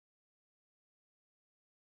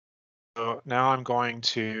now I'm going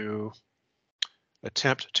to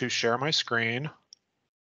attempt to share my screen.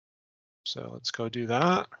 So let's go do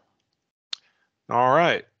that. All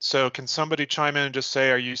right, so can somebody chime in and just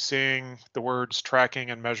say, are you seeing the words tracking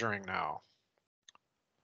and measuring now?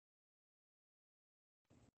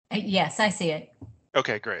 Yes, I see it.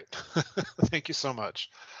 Okay, great. Thank you so much.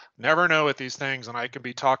 Never know with these things, and I could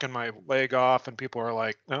be talking my leg off and people are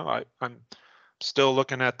like, no, I'm still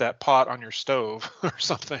looking at that pot on your stove or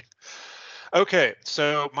something. Okay,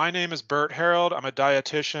 so my name is Bert Herald. I'm a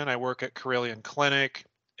dietitian. I work at Carilion Clinic,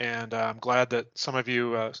 and I'm glad that some of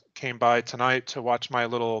you came by tonight to watch my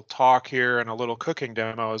little talk here and a little cooking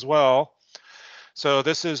demo as well. So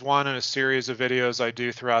this is one in a series of videos I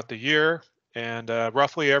do throughout the year, and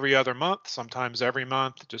roughly every other month, sometimes every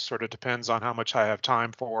month. It just sort of depends on how much I have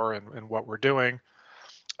time for and what we're doing.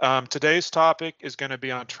 Today's topic is going to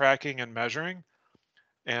be on tracking and measuring.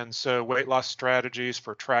 And so weight loss strategies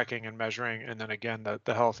for tracking and measuring, and then again,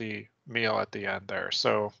 the healthy meal at the end there.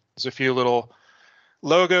 So there's a few little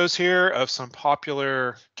logos here of some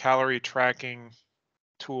popular calorie tracking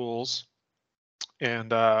tools,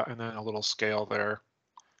 and then a little scale there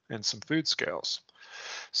and some food scales.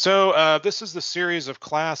 So this is the series of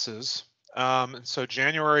classes. And so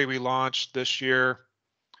January we launched this year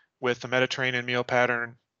with the Mediterranean meal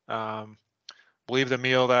pattern. Believe the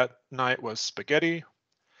meal that night was spaghetti.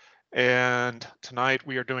 And tonight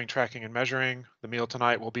we are doing tracking and measuring. The meal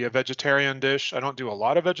tonight will be a vegetarian dish. I don't do a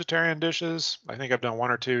lot of vegetarian dishes. I think I've done one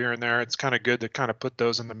or two here and there. It's kind of good to kind of put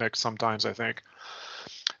those in the mix sometimes, I think.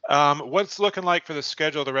 What's looking like for the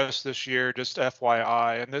schedule the rest of this year, just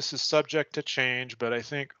FYI, and this is subject to change, but I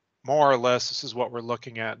think more or less this is what we're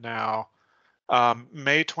looking at now.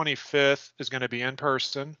 May 25th is going to be in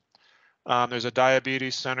person. There's a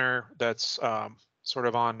diabetes center that's sort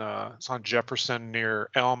of on it's on Jefferson near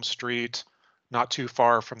Elm Street, not too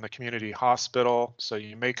far from the community hospital. So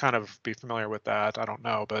you may kind of be familiar with that. I don't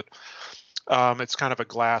know, but it's kind of a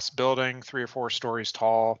glass building, 3 or 4 stories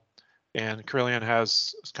tall, and Carilion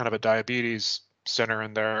has kind of a diabetes center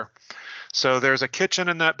in there. So there's a kitchen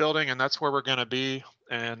in that building, and that's where we're going to be.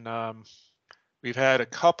 And we've had a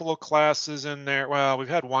couple of classes in there. Well, we've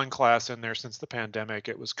had one class in there since the pandemic.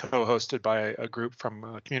 It was co-hosted by a group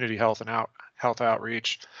from Community Health and Health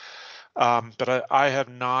Outreach. But I have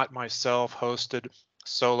not myself hosted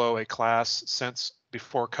solo a class since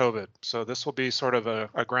before COVID. So this will be sort of a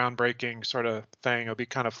groundbreaking sort of thing. It'll be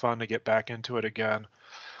kind of fun to get back into it again.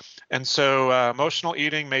 And so emotional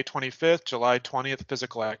eating, May 25th, July 20th,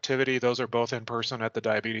 physical activity. Those are both in person at the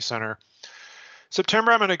Diabetes Center.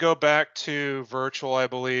 September, I'm going to go back to virtual, I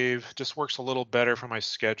believe. Just works a little better for my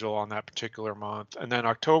schedule on that particular month. And then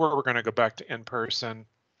October, we're going to go back to in-person,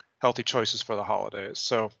 healthy choices for the holidays.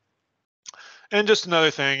 So, and just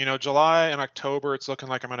another thing, you know, July and October, it's looking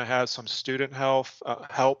like I'm going to have some student help.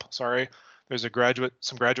 There's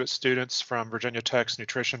some graduate students from Virginia Tech's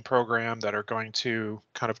nutrition program that are going to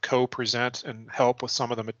kind of co-present and help with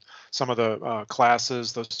some of the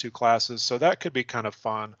classes, those 2 classes. So that could be kind of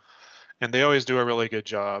fun. And they always do a really good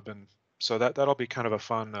job. And so that'll be kind of a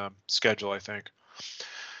fun schedule, I think.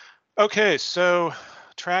 Okay, so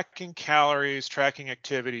tracking calories, tracking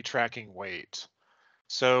activity, tracking weight.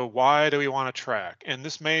 So why do we want to track? And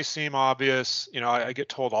this may seem obvious. You know, I get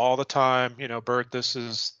told all the time, you know, Bert, this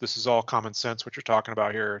is all common sense what you're talking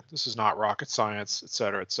about here. This is not rocket science, et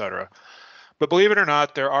cetera, et cetera. But believe it or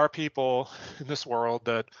not, there are people in this world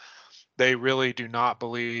that they really do not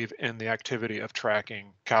believe in the activity of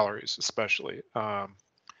tracking calories, especially.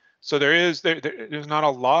 So there's not a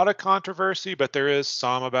lot of controversy, but there is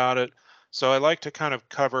some about it. So I like to kind of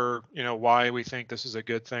cover, you know, why we think this is a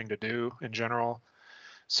good thing to do in general.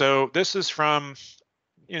 So this is from,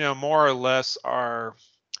 you know, more or less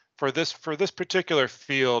for this particular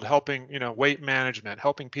field, helping, you know, weight management,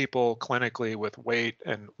 helping people clinically with weight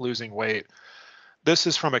and losing weight. This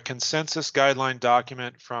is from a consensus guideline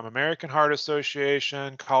document from American Heart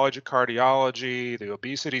Association, College of Cardiology, the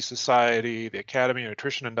Obesity Society, the Academy of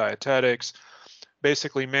Nutrition and Dietetics.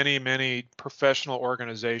 Basically, many professional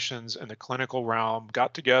organizations in the clinical realm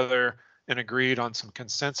got together and agreed on some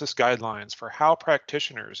consensus guidelines for how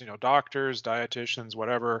practitioners, you know, doctors, dietitians,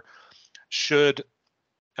 whatever, should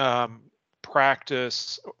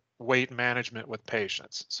practice weight management with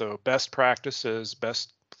patients. So best practices,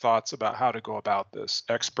 best thoughts about how to go about this,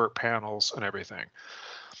 expert panels and everything.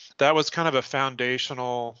 That was kind of a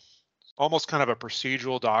foundational, almost kind of a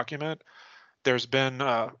procedural document. There's been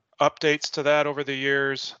updates to that over the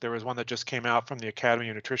years. There was one that just came out from the Academy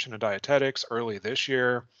of Nutrition and Dietetics early this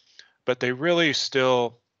year, but they really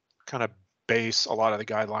still kind of base a lot of the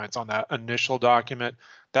guidelines on that initial document.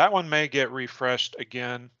 That one may get refreshed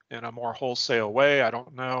again in a more wholesale way. I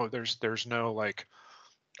don't know. There's no like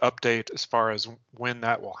update as far as when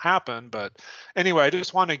that will happen. But anyway, I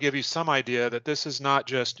just want to give you some idea that this is not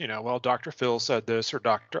just, well, Dr. Phil said this or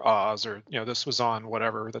Dr. Oz or, this was on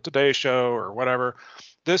whatever, the Today Show or whatever.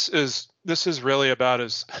 This is really about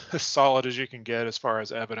as solid as you can get as far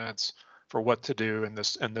as evidence for what to do in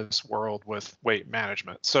this world with weight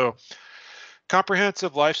management. So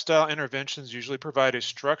comprehensive lifestyle interventions usually provide a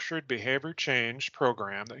structured behavior change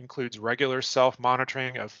program that includes regular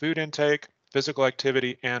self-monitoring of food intake, physical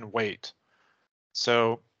activity, and weight.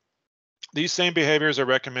 So these same behaviors are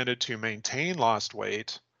recommended to maintain lost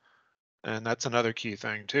weight, and that's another key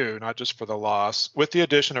thing too, not just for the loss, with the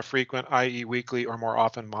addition of frequent, i.e. weekly or more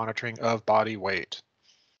often monitoring of body weight.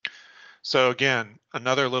 So again,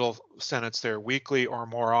 another little sentence there, weekly or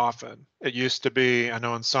more often. It used to be, I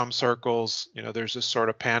know in some circles, there's this sort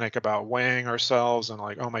of panic about weighing ourselves and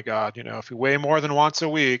like, oh my God, if we weigh more than once a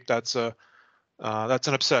week, that's an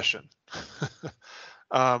obsession.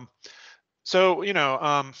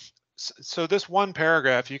 So this one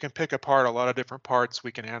paragraph, you can pick apart a lot of different parts.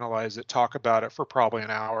 We can analyze it, talk about it for probably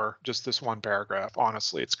an hour, just this one paragraph.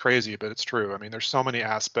 Honestly, it's crazy, but it's true. I mean, there's so many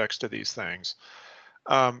aspects to these things.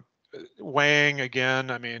 Weighing, again,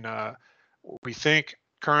 I mean, we think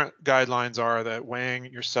current guidelines are that weighing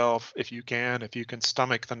yourself, if you can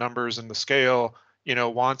stomach the numbers in the scale,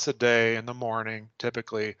 once a day in the morning,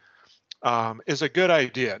 typically, is a good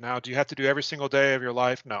idea. Now, do you have to do every single day of your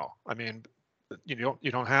life? No. I mean, you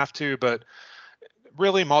don't have to, but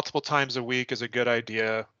really multiple times a week is a good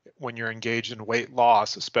idea when you're engaged in weight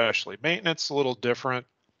loss, especially. Maintenance a little different,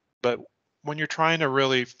 but when you're trying to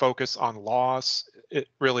really focus on loss, it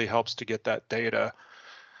really helps to get that data.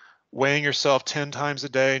 Weighing yourself 10 times a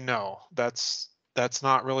day, no, that's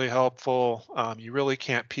not really helpful. You really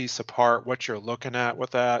can't piece apart what you're looking at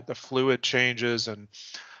with that. The fluid changes and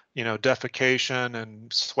defecation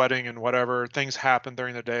and sweating and whatever things happen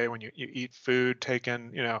during the day when you eat food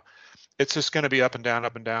taken, it's just going to be up and down,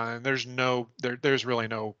 and there's really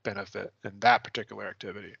no benefit in that particular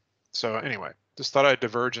activity. So anyway, just thought I'd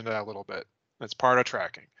diverge into that a little bit. That's part of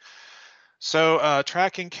tracking. So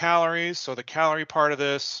tracking calories. So the calorie part of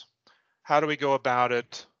this, how do we go about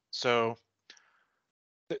it? So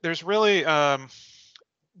there's really,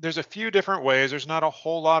 there's a few different ways. There's not a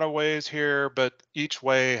whole lot of ways here, but each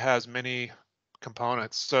way has many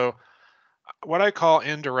components. So what I call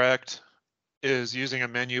indirect is using a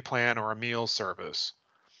menu plan or a meal service.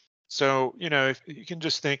 So, if you can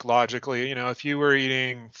just think logically, if you were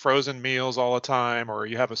eating frozen meals all the time, or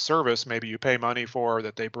you have a service, maybe you pay money for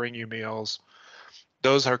that, they bring you meals,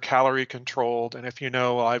 those are calorie controlled. And if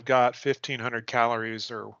well, I've got 1,500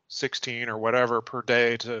 calories or 16 or whatever per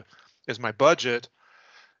day is my budget,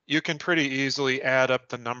 you can pretty easily add up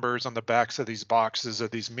the numbers on the backs of these boxes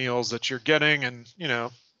of these meals that you're getting and,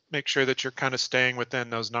 make sure that you're kind of staying within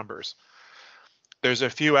those numbers. There's a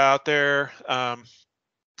few out there.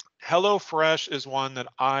 HelloFresh is one that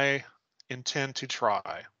I intend to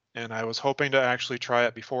try, and I was hoping to actually try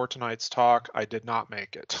it before tonight's talk. I did not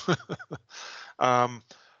make it.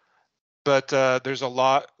 But there's a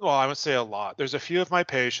lot, well, I would say a lot. There's a few of my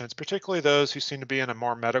patients, particularly those who seem to be in a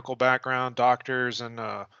more medical background, doctors and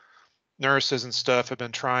nurses and stuff, have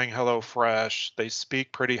been trying HelloFresh. They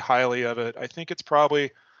speak pretty highly of it. I think it's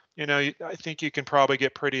probably, I think you can probably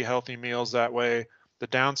get pretty healthy meals that way. The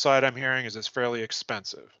downside I'm hearing is it's fairly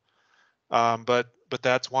expensive. But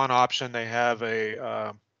that's one option. They have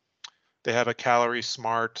a Calorie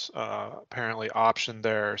Smart apparently option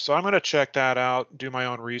there. So I'm going to check that out, do my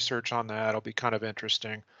own research on that. It'll be kind of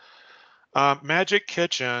interesting. Magic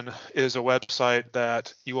Kitchen is a website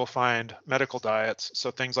that you will find medical diets.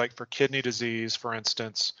 So things like for kidney disease, for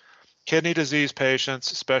instance, kidney disease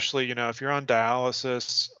patients, especially, if you're on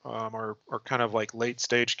dialysis or kind of like late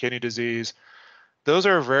stage kidney disease, those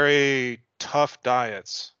are very tough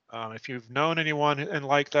diets. If you've known anyone in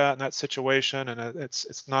like that in that situation, and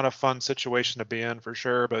it's not a fun situation to be in for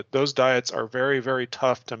sure, but those diets are very, very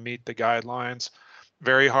tough to meet the guidelines.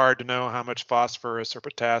 Very hard to know how much phosphorus or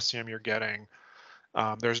potassium you're getting.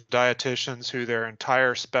 There's dietitians who their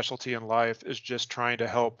entire specialty in life is just trying to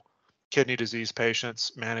help kidney disease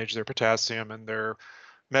patients manage their potassium and their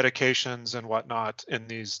medications and whatnot in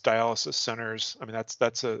these dialysis centers. I mean,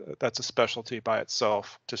 that's a specialty by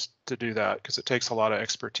itself just to do that, because it takes a lot of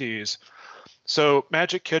expertise. So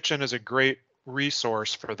Magic Kitchen is a great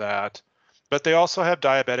resource for that. But they also have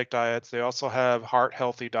diabetic diets. They also have heart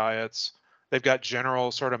healthy diets. They've got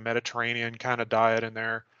general sort of Mediterranean kind of diet in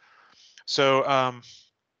there. So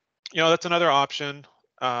that's another option.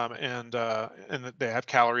 And they have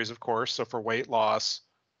calories, of course. So for weight loss,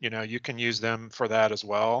 you can use them for that as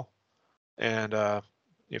well. And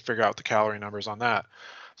you figure out the calorie numbers on that.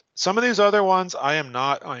 Some of these other ones, I am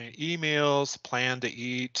not on emails, plan to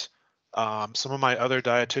eat. Some of my other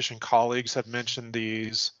dietitian colleagues have mentioned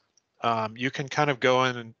these. You can kind of go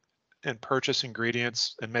in and purchase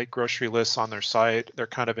ingredients and make grocery lists on their site. They're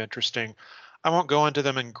kind of interesting. I won't go into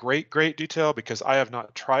them in great detail because I have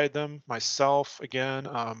not tried them myself. Again,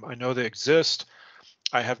 I know they exist.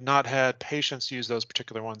 I have not had patients use those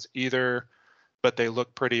particular ones either, but they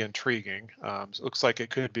look pretty intriguing. So it looks like it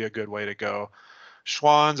could be a good way to go.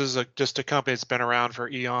 Schwann's is just a company that's been around for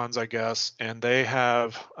eons, I guess, and they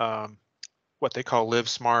have what they call Live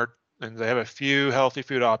Smart, and they have a few healthy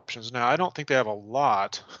food options. Now, I don't think they have a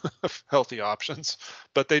lot of healthy options,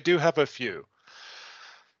 but they do have a few.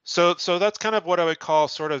 So that's kind of what I would call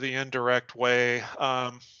sort of the indirect way.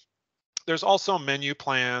 There's also menu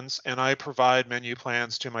plans, and I provide menu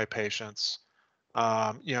plans to my patients.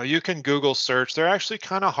 You can Google search. They're actually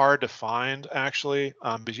kind of hard to find, actually,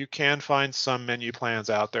 but you can find some menu plans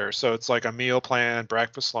out there. So it's like a meal plan,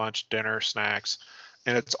 breakfast, lunch, dinner, snacks,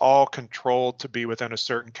 and it's all controlled to be within a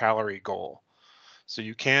certain calorie goal. So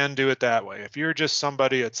you can do it that way. If you're just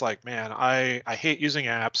somebody, it's like, man, I hate using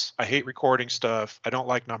apps. I hate recording stuff. I don't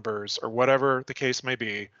like numbers or whatever the case may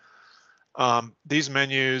be. These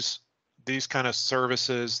menus, these kind of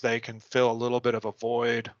services, they can fill a little bit of a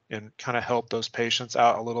void and kind of help those patients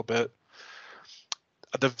out a little bit.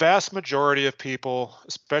 The vast majority of people,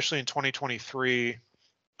 especially in 2023,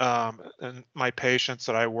 and my patients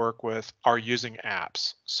that I work with are using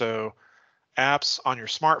apps. So apps on your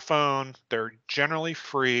smartphone, they're generally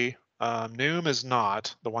free. Noom is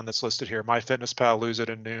not the one that's listed here. MyFitnessPal, Lose It,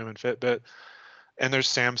 and Noom and Fitbit. And there's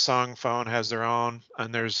Samsung phone has their own,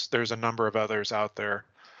 and there's a number of others out there.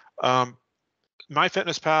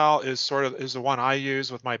 MyFitnessPal is the one I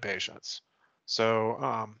use with my patients. So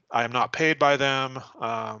I am not paid by them.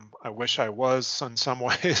 I wish I was in some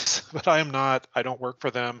ways, but I am not. I don't work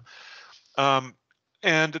for them.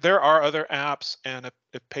 And there are other apps, and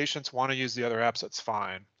if patients want to use the other apps, that's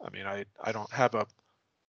fine. I mean, I don't have a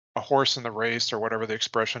horse in the race or whatever the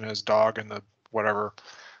expression is, dog in the whatever.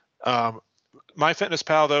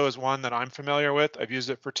 MyFitnessPal, though, is one that I'm familiar with. I've used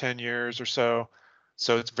it for 10 years or so.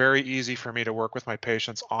 So it's very easy for me to work with my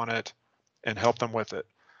patients on it and help them with it.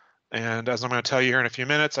 And as I'm going to tell you here in a few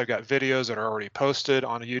minutes, I've got videos that are already posted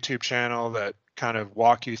on a YouTube channel that kind of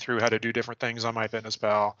walk you through how to do different things on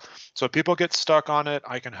MyFitnessPal. So if people get stuck on it,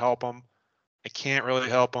 I can help them. I can't really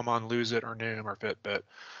help them on Lose It or Noom or Fitbit.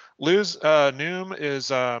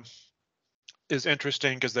 Noom is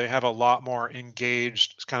interesting because they have a lot more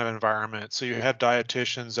engaged kind of environment. So you have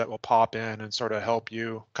dietitians that will pop in and sort of help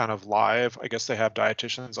you kind of live. I guess they have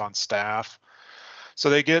dietitians on staff.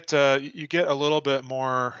 So you get a little bit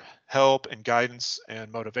more help and guidance and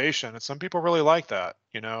motivation. And some people really like that,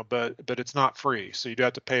 but it's not free. So you do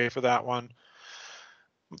have to pay for that one.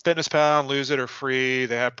 FitnessPal and Lose It are free.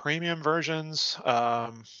 They have premium versions.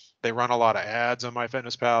 They run a lot of ads on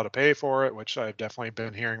MyFitnessPal to pay for it, which I've definitely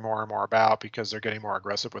been hearing more and more about because they're getting more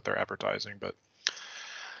aggressive with their advertising. But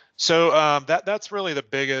so that's really the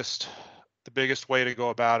biggest way to go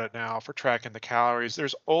about it now for tracking the calories.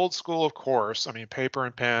 There's old school, of course. I mean, paper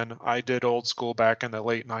and pen. I did old school back in the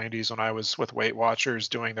late 90s when I was with Weight Watchers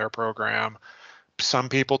doing their program. Some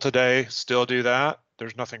people today still do that.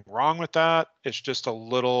 There's nothing wrong with that. It's just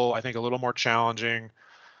I think a little more challenging,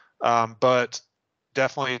 but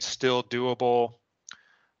definitely still doable.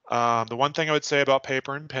 The one thing I would say about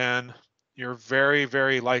paper and pen, you're very,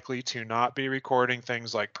 very likely to not be recording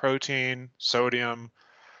things like protein, sodium,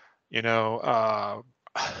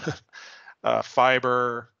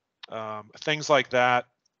 fiber, things like that,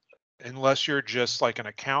 unless you're just like an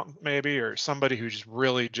accountant maybe, or somebody who's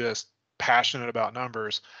really just passionate about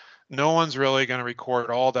numbers. No one's really going to record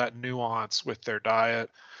all that nuance with their diet.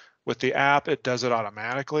 With the app, it does it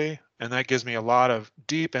automatically, and that gives me a lot of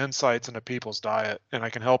deep insights into people's diet, and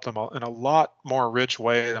I can help them in a lot more rich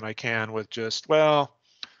way than I can with just, well,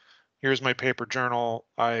 here's my paper journal.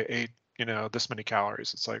 I ate, this many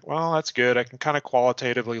calories. It's like, well, that's good. I can kind of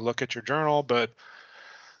qualitatively look at your journal, but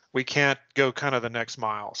we can't go kind of the next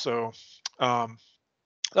mile. So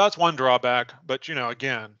that's one drawback. But,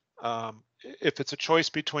 again, if it's a choice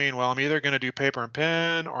between, well, I'm either going to do paper and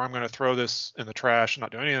pen or I'm going to throw this in the trash and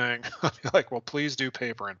not do anything, I'd be like, well, please do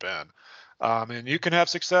paper and pen. And you can have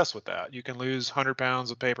success with that. You can lose 100 pounds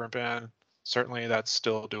with paper and pen. Certainly that's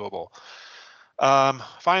still doable.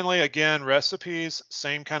 Finally, again, recipes,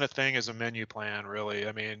 same kind of thing as a menu plan, really.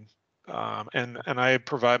 I mean, and I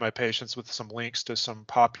provide my patients with some links to some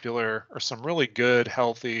popular or some really good,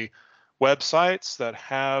 healthy websites that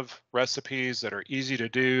have recipes that are easy to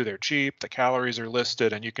do, they're cheap, the calories are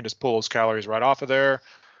listed, and you can just pull those calories right off of there,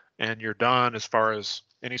 and you're done as far as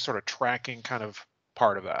any sort of tracking kind of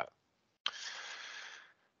part of that.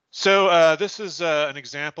 So this is an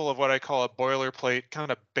example of what I call a boilerplate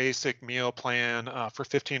kind of basic meal plan for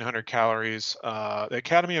 1,500 calories. The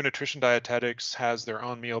Academy of Nutrition Dietetics has their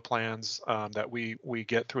own meal plans that we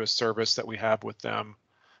get through a service that we have with them.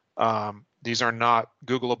 These are not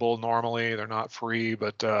Googleable normally; they're not free,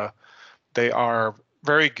 but they are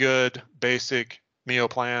very good basic meal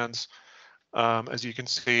plans. As you can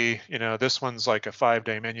see, this one's like a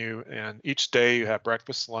 5-day menu, and each day you have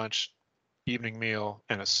breakfast, lunch, evening meal,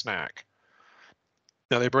 and a snack.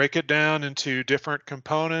 Now they break it down into different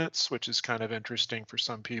components, which is kind of interesting for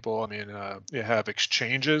some people. I mean, you have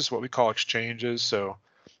exchanges, what we call exchanges. So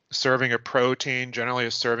serving of protein, generally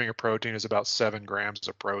a serving of protein is about 7 grams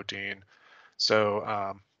of protein.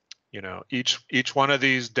 So, each one of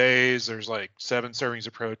these days, there's like 7 servings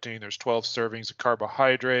of protein, there's 12 servings of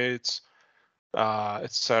carbohydrates,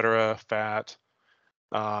 etc., fat.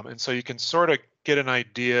 And so you can sort of get an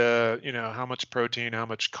idea, how much protein, how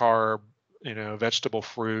much carb, vegetable,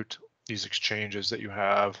 fruit, these exchanges that you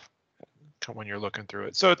have when you're looking through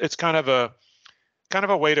it. So it's kind of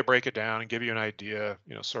a way to break it down and give you an idea,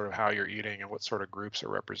 sort of how you're eating and what sort of groups are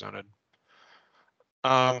represented.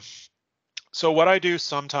 So what I do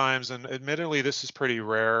sometimes, and admittedly this is pretty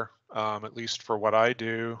rare, at least for what I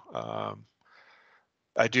do,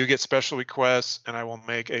 I do get special requests, and I will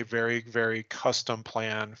make a very, very custom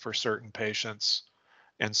plan for certain patients.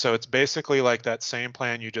 And so it's basically like that same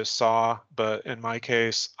plan you just saw, but in my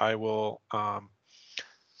case, I will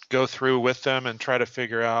go through with them and try to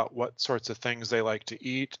figure out what sorts of things they like to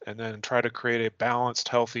eat, and then try to create a balanced,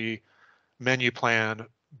 healthy menu plan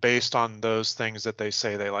based on those things that they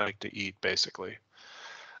say they like to eat, basically.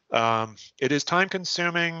 It is time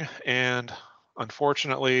consuming, and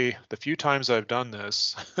unfortunately, the few times I've done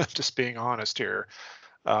this, just being honest here,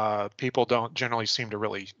 people don't generally seem to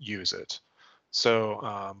really use it.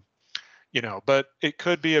 So, but it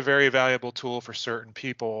could be a very valuable tool for certain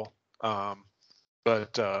people.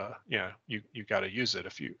 But you got to use it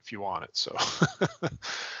if you want it. So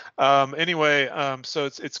anyway, so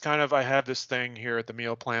it's kind of, I have this thing here at the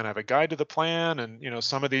meal plan. I have a guide to the plan, and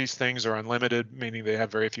some of these things are unlimited, meaning they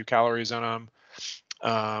have very few calories in them.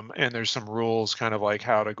 And there's some rules, kind of like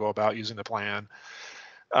how to go about using the plan.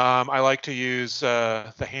 I like to use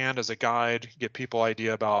the hand as a guide, get people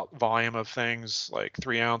idea about volume of things, like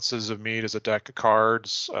 3 ounces of meat is a deck of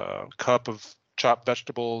cards, a cup of chopped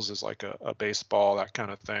vegetables is like a baseball, that kind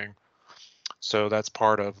of thing. So that's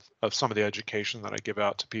part of some of the education that I give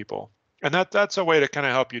out to people. And that's a way to kind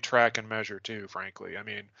of help you track and measure too, frankly. I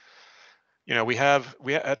mean, we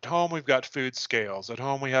at home, we've got food scales. At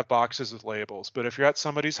home, we have boxes with labels. But if you're at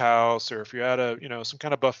somebody's house, or if you're at some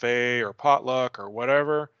kind of buffet or potluck or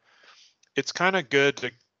whatever, it's kind of good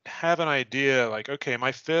to have an idea, like, okay,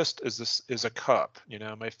 my fist is a cup.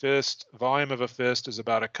 My fist, volume of a fist is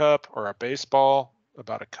about a cup, or a baseball,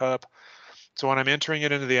 about a cup. So when I'm entering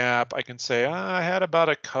it into the app, I can say, I had about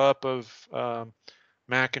a cup of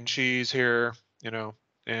mac and cheese here,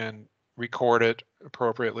 and record it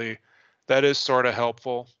appropriately. That is sort of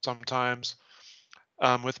helpful sometimes.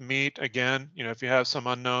 With meat, again, if you have some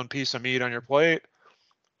unknown piece of meat on your plate,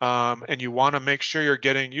 and you want to make sure you're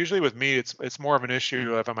getting, usually with meat, it's more of an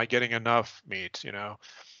issue of, am I getting enough meat,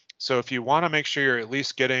 So if you want to make sure you're at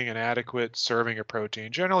least getting an adequate serving of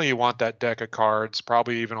protein, generally you want that deck of cards,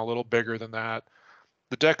 probably even a little bigger than that.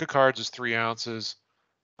 The deck of cards is 3 ounces.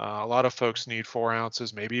 A lot of folks need 4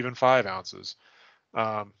 ounces, maybe even 5 ounces.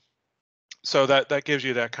 So that gives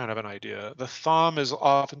you that kind of an idea. The thumb is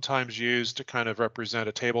oftentimes used to kind of represent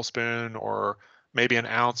a tablespoon or maybe an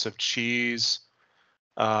ounce of cheese,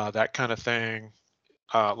 that kind of thing.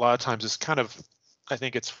 A lot of times it's kind of, I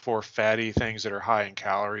think it's for fatty things that are high in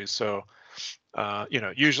calories. So,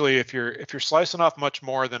 usually if you're slicing off much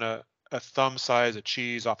more than a thumb size of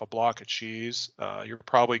cheese off a block of cheese, you're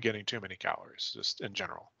probably getting too many calories, just in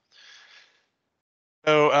general.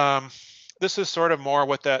 So this is sort of more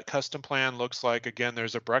what that custom plan looks like. Again,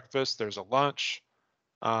 there's a breakfast, there's a lunch.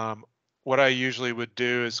 What I usually would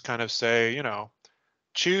do is kind of say,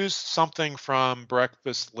 choose something from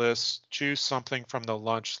breakfast list, choose something from the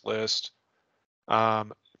lunch list.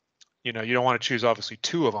 You don't want to choose obviously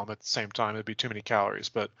 2 of them at the same time. It'd be too many calories,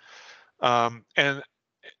 but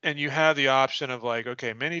and you have the option of, like,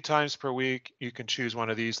 okay, many times per week, you can choose one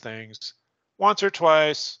of these things. Once or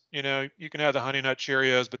twice, you can have the Honey Nut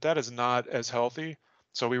Cheerios, but that is not as healthy.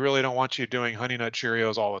 So we really don't want you doing Honey Nut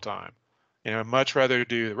Cheerios all the time. Much rather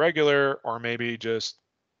do the regular, or maybe just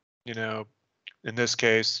you know, in this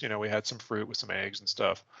case, we had some fruit with some eggs and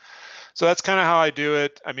stuff. So that's kind of how I do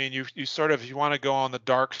it. I mean, you sort of, if you want to go on the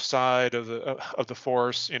dark side of the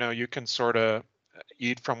force, you can sort of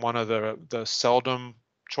eat from one of the seldom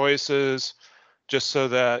choices, just so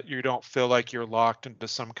that you don't feel like you're locked into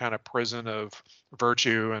some kind of prison of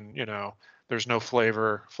virtue, and there's no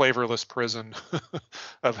flavorless prison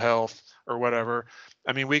of health or whatever.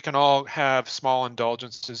 I mean, we can all have small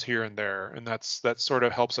indulgences here and there, and that sort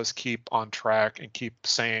of helps us keep on track and keep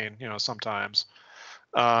sane, sometimes.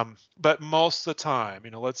 But most of the time,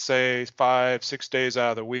 let's say 5, 6 days out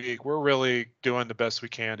of the week, we're really doing the best we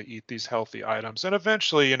can to eat these healthy items. And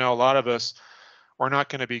eventually, a lot of us, we're not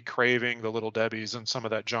going to be craving the Little Debbies and some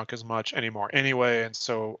of that junk as much anymore anyway. And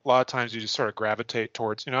so a lot of times you just sort of gravitate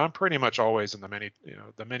towards, I'm pretty much always in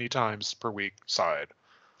the many times per week side.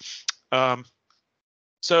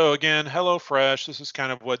 So again, HelloFresh, this is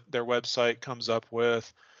kind of what their website comes up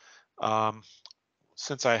with.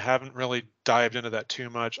 Since I haven't really dived into that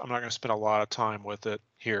too much, I'm not going to spend a lot of time with it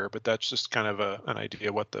here, but that's just kind of an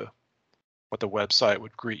idea what the website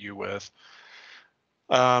would greet you with.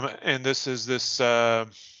 And this is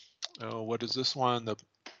what is this one?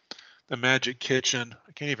 The Magic Kitchen.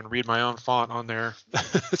 I can't even read my own font on there.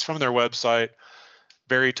 It's from their website,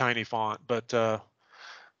 very tiny font, but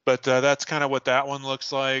that's kind of what that one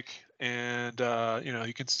looks like. And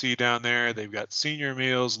you can see down there they've got senior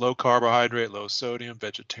meals, low carbohydrate, low sodium,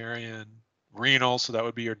 vegetarian, renal, so that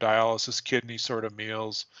would be your dialysis kidney sort of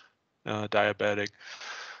meals, diabetic.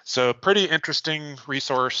 So pretty interesting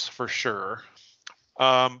resource for sure.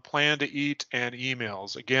 Plan to eat and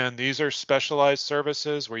emails. Again, these are specialized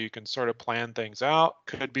services where you can sort of plan things out.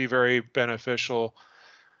 Could be very beneficial.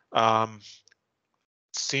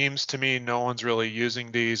 Seems to me no one's really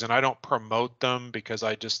using these, and I don't promote them because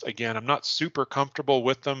again, I'm not super comfortable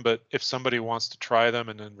with them, but if somebody wants to try them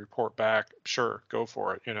and then report back, sure, go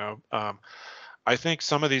for it. I think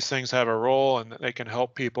some of these things have a role, and they can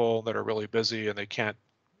help people that are really busy and they can't,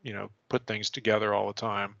 put things together all the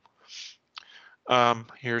time.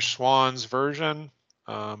 Here's Schwann's version.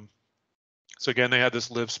 So again, they had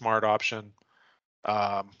this Live Smart option.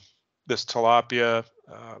 This tilapia,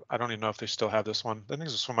 I don't even know if they still have this one. I think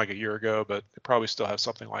this was from like a year ago, but they probably still have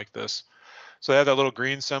something like this. So they have that little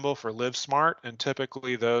green symbol for Live Smart, and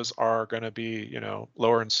typically those are going to be,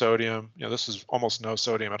 lower in sodium. This is almost no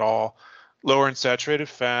sodium at all. Lower in saturated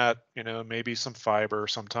fat, maybe some fiber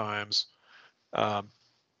sometimes.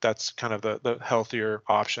 That's kind of the healthier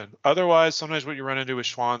option. Otherwise, sometimes what you run into with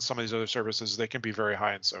Schwann, some of these other services, they can be very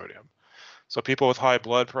high in sodium. So people with high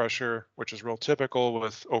blood pressure, which is real typical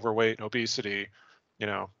with overweight and obesity,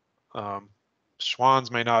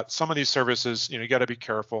 Schwann's may not. Some of these services, you got to be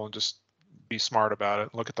careful and just be smart about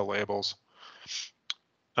it. Look at the labels.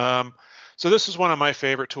 So this is one of my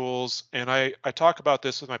favorite tools, and I talk about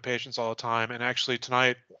this with my patients all the time. And actually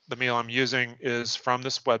tonight, the meal I'm using is from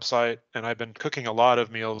this website, and I've been cooking a lot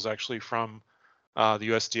of meals actually from the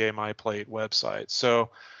USDA MyPlate website. So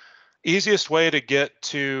easiest way to get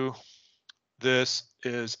to this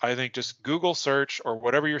is, I think, just Google search or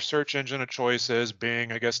whatever your search engine of choice is.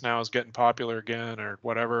 Bing, I guess now is getting popular again, or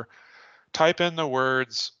whatever. Type in the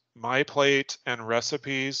words MyPlate and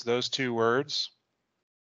recipes, those two words.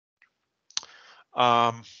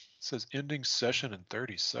 It says ending session in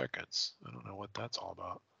 30 seconds. I don't know what that's all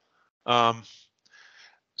about.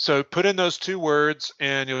 So put in those two words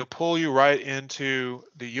and it'll pull you right into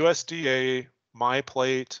the USDA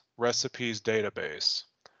MyPlate recipes database.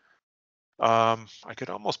 I could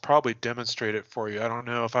almost probably demonstrate it for you. I don't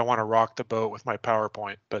know if I want to rock the boat with my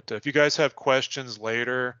PowerPoint, but if you guys have questions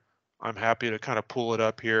later, I'm happy to kind of pull it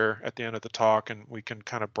up here at the end of the talk and we can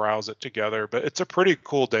kind of browse it together. But it's a pretty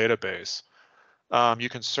cool database. You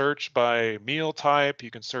can search by meal type, you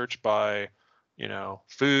can search by,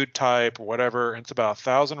 food type or whatever. And it's about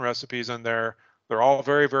 1,000 recipes in there. They're all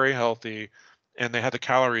very, very healthy. And they have the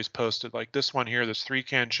calories posted. Like this one here, this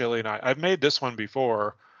 3-can chili. And I've made this one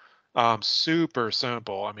before. Super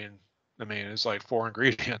simple. I mean, it's like 4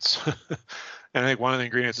 ingredients. And I think one of the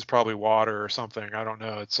ingredients is probably water or something. I don't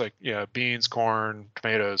know. It's like, beans, corn,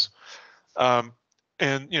 tomatoes.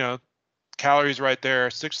 And calories right there,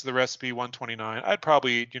 6 of the recipe, 129. I'd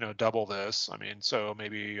probably eat, double this. I mean, so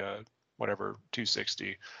maybe whatever,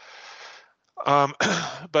 260.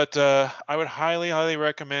 But I would highly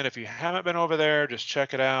recommend, if you haven't been over there, just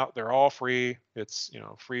check it out. They're all free. It's,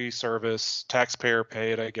 free service, taxpayer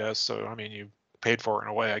paid, I guess. So, I mean, you paid for it in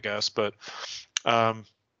a way, I guess, but,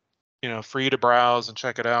 free to browse and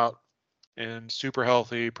check it out, and super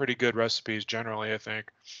healthy, pretty good recipes generally, I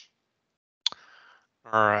think.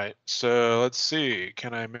 All right, so let's see.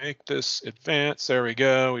 Can I make this advance? There we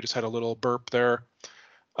go. We just had a little burp there.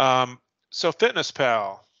 Um, so Fitness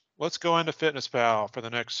Pal. Let's go into Fitness Pal for the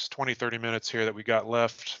next 20, 30 minutes here that we got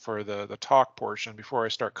left for the talk portion before I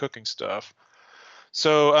start cooking stuff.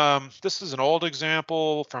 So this is an old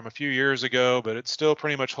example from a few years ago, but it still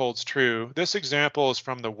pretty much holds true. This example is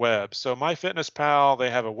from the web. So MyFitnessPal, they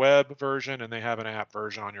have a web version and they have an app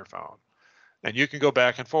version on your phone. And you can go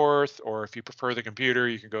back and forth, or if you prefer the computer,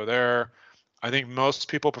 you can go there. I think most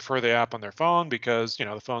people prefer the app on their phone because, you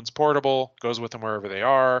know, the phone's portable, goes with them wherever they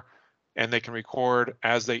are, and they can record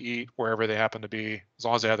as they eat wherever they happen to be, as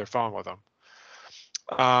long as they have their phone with them.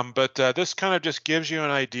 But this kind of just gives you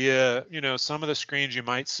an idea, you know, some of the screens you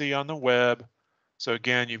might see on the web. So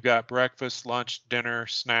again, you've got breakfast, lunch, dinner,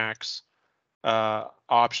 snacks,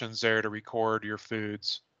 options there to record your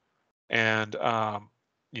foods. And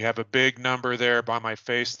you have a big number there by my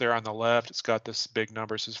face there on the left. It's got this big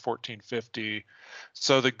number, it says 1450.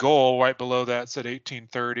 So the goal right below that said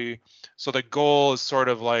 1830. So the goal is sort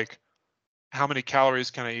of like, how many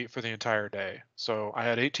calories can I eat for the entire day? So I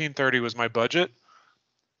had 1830 was my budget.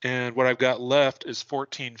 And what I've got left is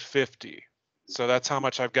 1450. So that's how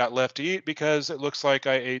much I've got left to eat because it looks like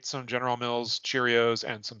I ate some General Mills Cheerios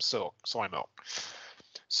and some soy milk.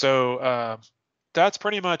 So that's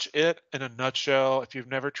pretty much it in a nutshell. If you've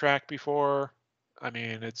never tracked before, I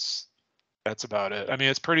mean, that's about it. I mean,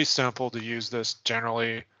 it's pretty simple to use this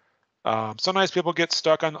generally. Sometimes people get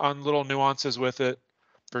stuck on little nuances with it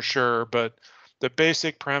for sure, but the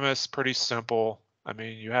basic premise, pretty simple. I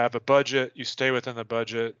mean, you have a budget, you stay within the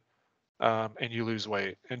budget, and you lose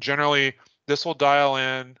weight. And generally, this will dial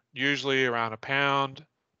in usually around a pound,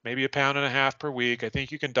 maybe a pound and a half per week. I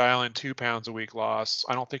think you can dial in 2 pounds a week loss.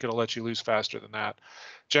 I don't think it'll let you lose faster than that.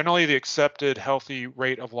 Generally, the accepted healthy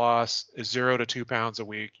rate of loss is 0 to 2 pounds a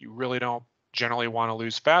week. You really don't generally want to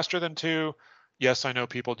lose faster than 2. Yes, I know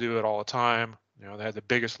people do it all the time. You know, they had the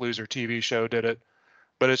Biggest Loser TV show did it,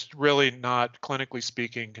 but it's really not, clinically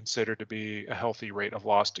speaking, considered to be a healthy rate of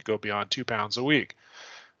loss to go beyond 2 pounds a week.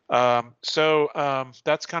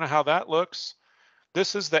 That's kind of how that looks.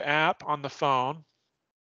 This is the app on the phone.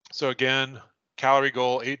 So again, calorie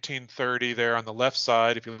goal 1830 there on the left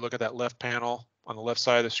side. If you look at that left panel on the left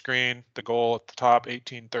side of the screen, the goal at the top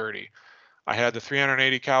 1830. I had the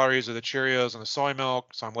 380 calories of the Cheerios and the soy milk,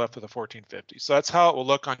 so I'm left with the 1450. So that's how it will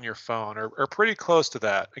look on your phone, or pretty close to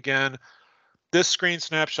that. Again, this screen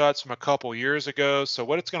snapshot's from a couple years ago, so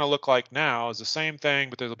what it's going to look like now is the same thing,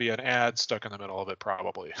 but there'll be an ad stuck in the middle of it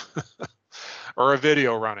probably, or a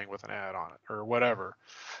video running with an ad on it, or whatever.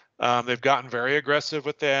 They've gotten very aggressive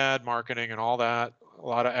with the ad marketing and all that. A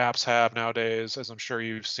lot of apps have nowadays, as I'm sure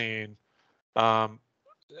you've seen. Um,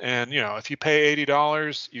 and you know, if you pay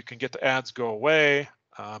 $80, you can get the ads go away,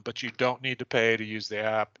 but you don't need to pay to use the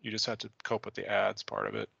app. You just have to cope with the ads part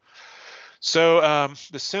of it. So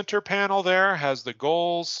the center panel there has the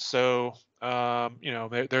goals. So you know,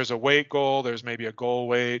 there's a weight goal. There's maybe a goal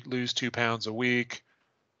weight, lose 2 pounds a week.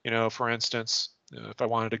 You know, for instance, if I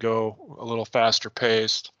wanted to go a little faster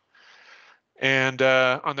paced. And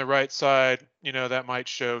on the right side, you know, that might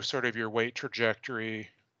show sort of your weight trajectory,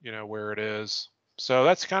 you know, where it is. So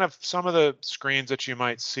that's kind of some of the screens that you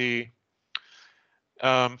might see.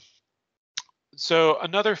 So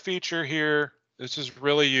another feature here, this is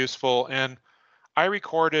really useful, and I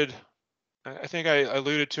recorded, I think I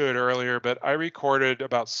alluded to it earlier, but I recorded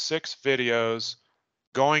about 6 videos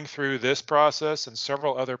going through this process and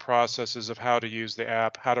several other processes of how to use the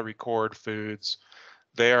app, how to record foods.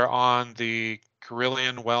 They are on the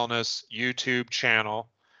Carilion Wellness YouTube channel.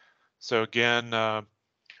 So again,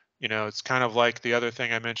 you know, it's kind of like the other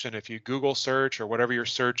thing I mentioned. If you Google search or whatever your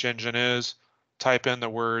search engine is, type in the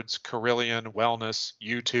words Carilion Wellness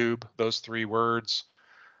YouTube, those 3 words.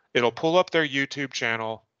 It'll pull up their YouTube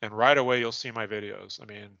channel, and right away you'll see my videos. I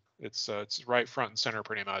mean, it's right front and center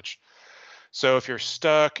pretty much. So if you're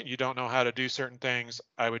stuck, you don't know how to do certain things,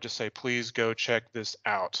 I would just say, please go check this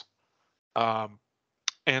out.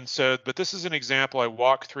 And so, but this is an example. I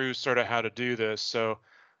walk through sort of how to do this. So,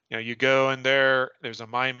 you know, you go in there, there's a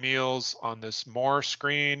My Meals on this More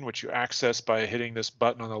screen, which you access by hitting this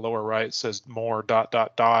button on the lower right. It says More ...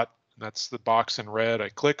 And that's the box in red. I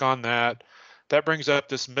click on that. That brings up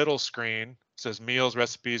this middle screen. It says Meals,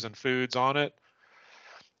 Recipes, and Foods on it.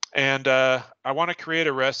 And I want to create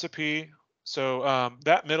a recipe. So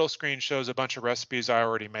that middle screen shows a bunch of recipes I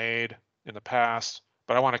already made in the past,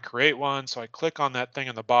 but I want to create one. So I click on that thing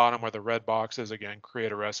in the bottom where the red box is, again,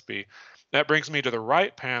 create a recipe. That brings me to the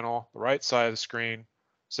right panel, the right side of the screen. It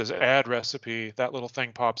says add recipe. That little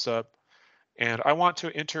thing pops up. And I want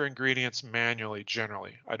to enter ingredients manually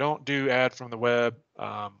generally. I don't do add from the web.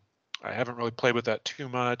 I haven't really played with that too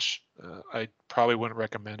much. I probably wouldn't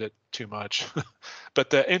recommend it too much, but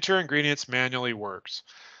the enter ingredients manually works.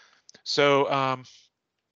 So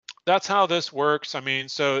that's how this works. I mean,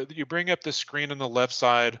 so you bring up the screen on the left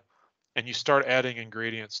side and you start adding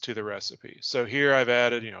ingredients to the recipe. So here I've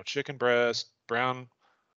added, chicken breast, brown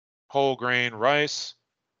whole grain rice,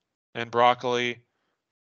 and broccoli.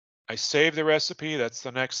 I save the recipe. That's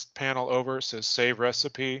the next panel over. It says save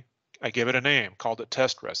recipe. I give it a name, called it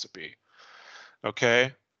test recipe.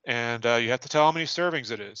 Okay. And you have to tell how many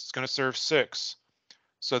servings it is. It's going to serve 6.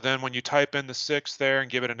 So then when you type in the 6 there and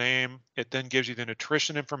give it a name, it then gives you the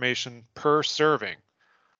nutrition information per serving.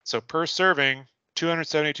 So per serving,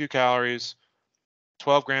 272 calories,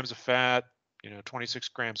 12 grams of fat, 26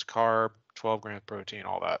 grams carb, 12 grams protein,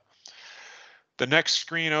 all that. The next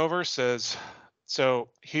screen over says, so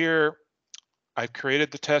here I've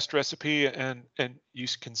created the test recipe and you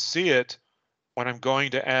can see it when I'm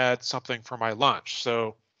going to add something for my lunch.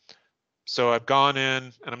 So I've gone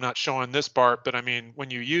in and I'm not showing this part, but I mean, when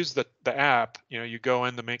you use the app, you go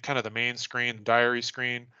in the main, kind of the main screen, the diary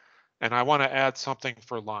screen, and I want to add something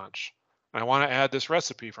for lunch. I want to add this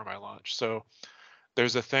recipe for my lunch. So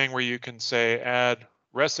there's a thing where you can say add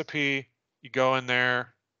recipe, you go in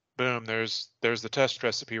there, boom, there's the test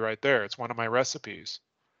recipe right there. It's one of my recipes.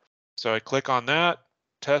 So I click on that,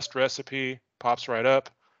 test recipe pops right up.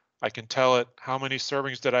 I can tell it how many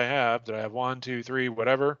servings did I have? Did I have 1, 2, 3,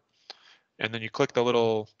 whatever? And then you click the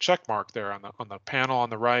little check mark there on the panel on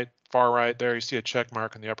the right, far right there. You see a check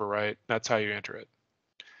mark in the upper right. That's how you enter it.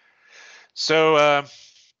 So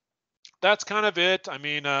that's kind of it. I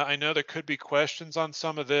mean, I know there could be questions on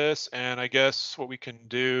some of this, and I guess what we can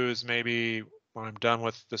do is maybe when I'm done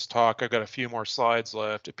with this talk, I've got a few more slides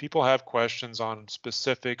left. If people have questions on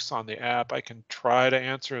specifics on the app, I can try to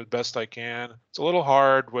answer the best I can. It's a little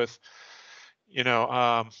hard with,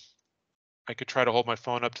 I could try to hold my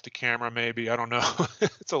phone up to the camera maybe. I don't know.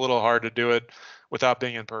 It's a little hard to do it without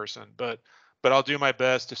being in person, but I'll do my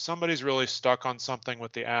best. If somebody's really stuck on something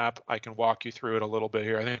with the app, I can walk you through it a little bit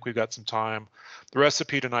here. I think we've got some time. The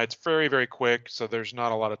recipe tonight's very, very quick, so there's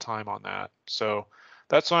not a lot of time on that. So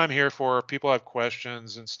that's what I'm here for. If people have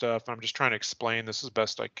questions and stuff, I'm just trying to explain this as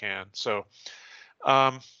best I can. So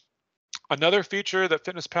another feature that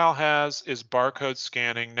FitnessPal has is barcode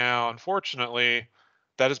scanning. Now, unfortunately,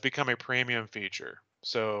 that has become a premium feature.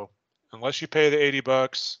 So unless you pay the 80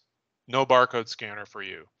 bucks, no barcode scanner for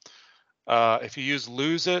you. If you use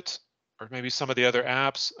Lose It or maybe some of the other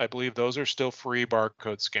apps, I believe those are still free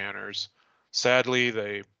barcode scanners. Sadly,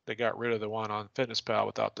 they got rid of the one on FitnessPal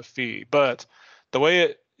without the fee. But the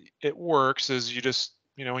way it works is you just,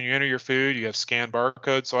 when you enter your food, you have scan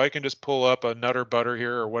barcode. So I can just pull up a nut or butter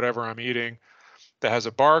here or whatever I'm eating that has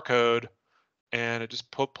a barcode, and it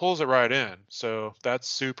just pulls it right in. So that's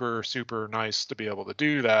super, super nice to be able to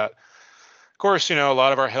do that. Of course, a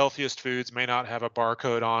lot of our healthiest foods may not have a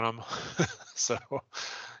barcode on them. So,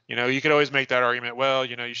 you could always make that argument, well,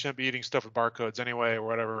 you shouldn't be eating stuff with barcodes anyway or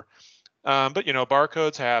whatever. But,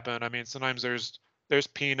 barcodes happen. I mean, sometimes there's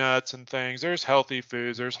peanuts and things. There's healthy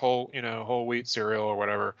foods. There's whole wheat cereal or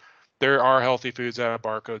whatever. There are healthy foods that have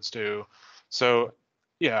barcodes too. So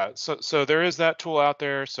yeah, so there is that tool out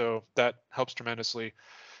there. So that helps tremendously.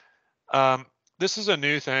 This is a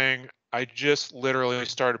new thing. I just literally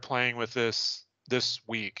started playing with this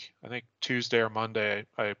week. I think Tuesday or Monday,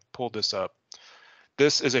 I pulled this up.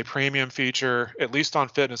 This is a premium feature, at least on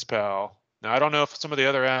FitnessPal. Now, I don't know if some of the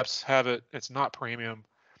other apps have it. It's not premium.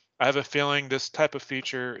 I have a feeling this type of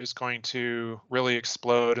feature is going to really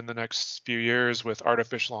explode in the next few years with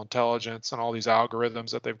artificial intelligence and all these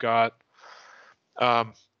algorithms that they've got.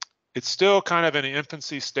 It's still kind of in the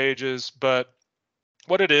infancy stages, but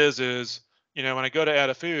what it is, when I go to add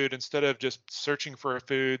a food, instead of just searching for a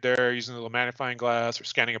food there using a little magnifying glass or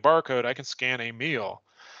scanning a barcode, I can scan a meal.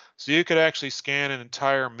 So you could actually scan an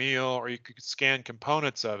entire meal, or you could scan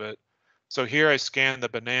components of it. So here I scanned the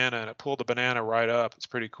banana and it pulled the banana right up. It's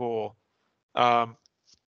pretty cool.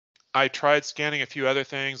 I tried scanning a few other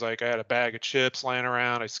things, like I had a bag of chips laying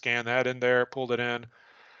around. I scanned that in there, pulled it in.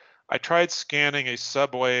 I tried scanning a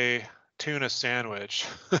Subway tuna sandwich.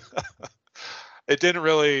 It didn't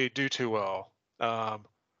really do too well.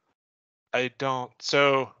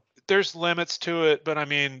 So there's limits to it, but I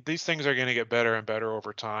mean, these things are going to get better and better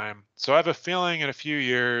over time. So I have a feeling in a few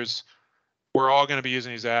years, we're all going to be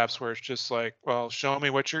using these apps where it's just like, well, show me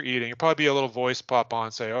what you're eating. It'll probably be a little voice pop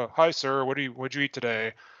on, say, oh, hi, sir, what'd you eat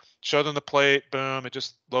today? Show them the plate, boom, it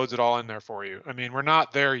just loads it all in there for you. I mean, we're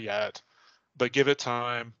not there yet, but give it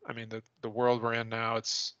time. I mean, the world we're in now,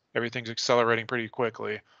 it's Everything's accelerating pretty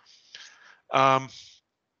quickly.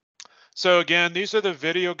 So again, these are the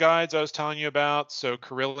video guides I was telling you about. So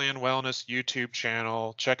Carilion Wellness YouTube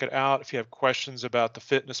channel, check it out. If you have questions about the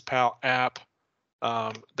FitnessPal app,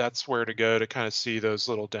 that's where to go to kind of see those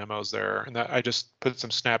little demos there. And I just put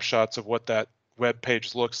some snapshots of what that web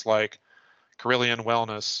page looks like. Carilion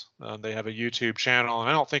Wellness. They have a YouTube channel, and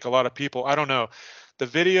I don't think a lot of people, I don't know, the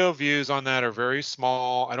video views on that are very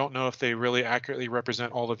small. I don't know if they really accurately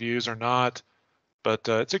represent all the views or not, but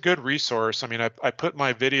it's a good resource. I mean, I put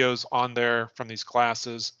my videos on there from these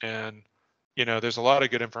classes, and there's a lot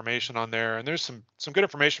of good information on there, and there's some good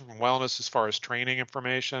information from wellness as far as training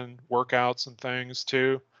information, workouts, and things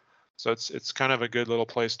too. So it's kind of a good little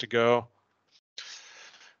place to go.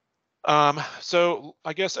 So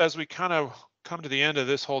I guess as we kind of come to the end of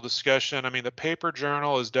this whole discussion, I mean, the paper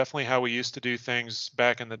journal is definitely how we used to do things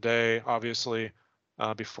back in the day, obviously,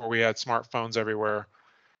 before we had smartphones everywhere.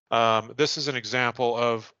 This is an example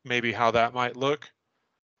of maybe how that might look.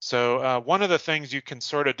 So one of the things you can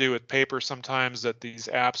sort of do with paper sometimes that these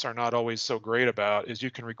apps are not always so great about is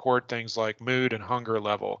you can record things like mood and hunger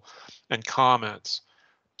level and comments.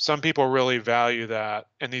 Some people really value that.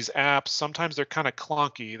 And these apps, sometimes they're kind of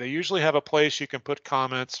clunky. They usually have a place you can put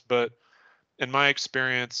comments, but in my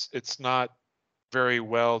experience, it's not very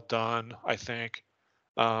well done, I think.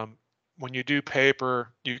 When you do paper,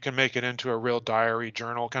 you can make it into a real diary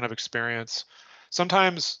journal kind of experience.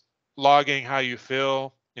 Sometimes logging how you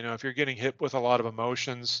feel, if you're getting hit with a lot of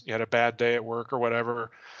emotions, you had a bad day at work or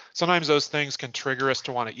whatever, sometimes those things can trigger us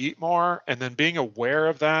to want to eat more. And then being aware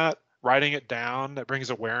of that, writing it down, that brings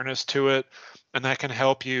awareness to it, and that can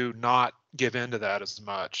help you not give into that as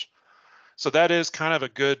much. So that is kind of a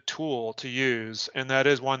good tool to use. And that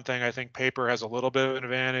is one thing I think paper has a little bit of an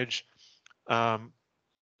advantage.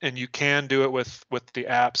 And you can do it with the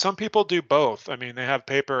app. Some people do both. I mean, they have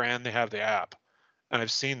paper and they have the app, and I've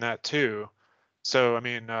seen that too. So I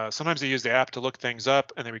mean, sometimes they use the app to look things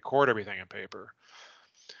up and they record everything in paper,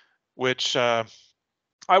 which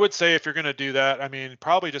I would say if you're going to do that, I mean,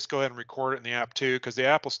 probably just go ahead and record it in the app too, because the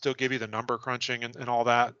app will still give you the number crunching and all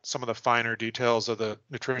that, some of the finer details of the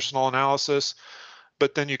nutritional analysis.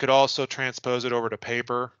 But then you could also transpose it over to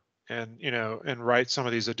paper and and write some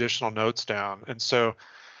of these additional notes down. And so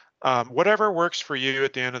whatever works for you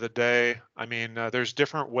at the end of the day. I mean, there's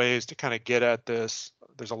different ways to kind of get at this.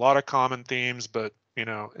 There's a lot of common themes, but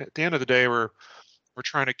at the end of the day, we're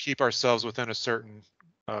trying to keep ourselves within a certain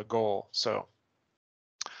goal. So,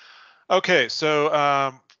 okay, so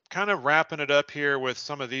kind of wrapping it up here with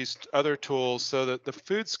some of these other tools. So that the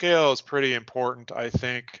food scale is pretty important, I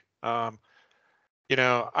think. I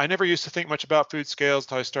never used to think much about food scales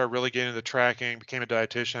until I started really getting into tracking, became a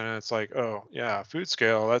dietitian, and it's like, oh yeah, food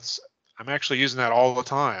scale, I'm actually using that all the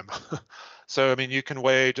time. So I mean, you can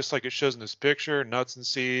weigh just like it shows in this picture, nuts and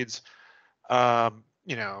seeds,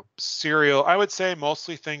 cereal. I would say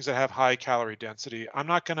mostly things that have high calorie density. I'm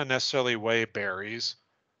not going to necessarily weigh berries,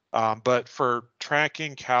 but for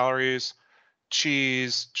tracking calories,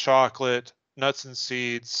 cheese, chocolate, nuts and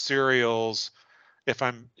seeds, cereals, if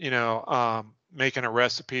I'm, making a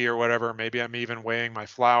recipe or whatever, maybe I'm even weighing my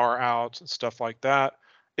flour out and stuff like that.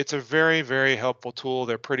 It's a very, very helpful tool.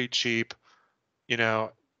 They're pretty cheap, you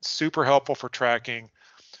know, super helpful for tracking,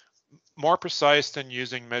 more precise than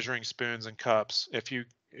using measuring spoons and cups. If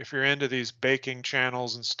you're into these baking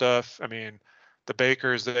channels and stuff, I mean, the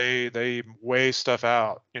bakers, they weigh stuff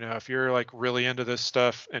out. If you're like really into this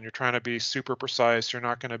stuff and you're trying to be super precise, you're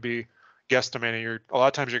not going to be guesstimating. A lot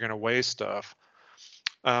of times you're going to weigh stuff.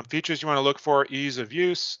 Features you want to look for: ease of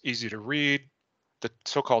use, easy to read, the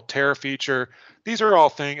so-called tear feature. These are all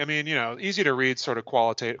things, I mean, easy to read, sort of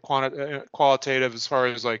qualitative as far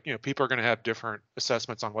as like, people are going to have different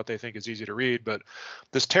assessments on what they think is easy to read, but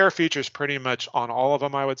this tear feature is pretty much on all of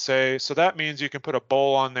them, I would say. So that means you can put a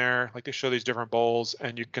bowl on there, like they show these different bowls,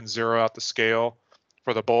 and you can zero out the scale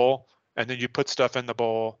for the bowl, and then you put stuff in the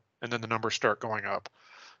bowl, and then the numbers start going up.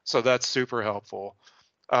 So that's super helpful.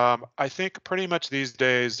 I think pretty much these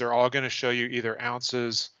days, they're all going to show you either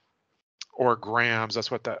ounces or grams. That's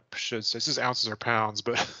what that should say. This is ounces or pounds,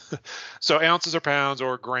 but so ounces or pounds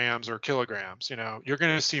or grams or kilograms, you're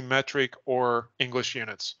going to see metric or English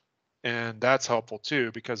units. And that's helpful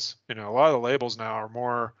too, because, a lot of the labels now are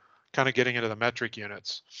more kind of getting into the metric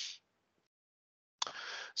units.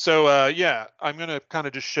 So yeah, I'm going to kind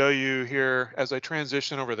of just show you here as I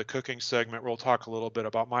transition over the cooking segment. We'll talk a little bit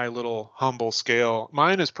about my little humble scale.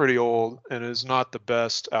 Mine is pretty old and is not the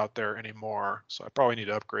best out there anymore. So I probably need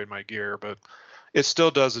to upgrade my gear, but it still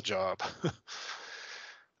does the job.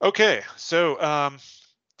 Okay, so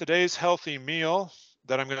today's healthy meal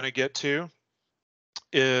that I'm going to get to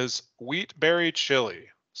is wheat berry chili.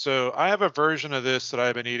 So I have a version of this that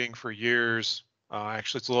I've been eating for years.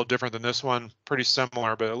 Actually, it's a little different than this one, pretty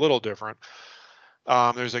similar, but a little different.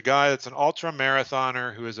 There's a guy that's an ultra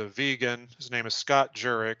marathoner who is a vegan. His name is Scott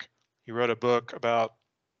Jurek. He wrote a book about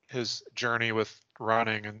his journey with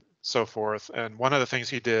running and so forth. And one of the things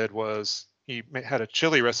he did was he had a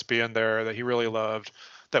chili recipe in there that he really loved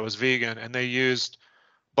that was vegan, and they used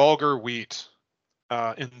bulgur wheat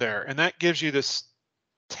in there. And that gives you this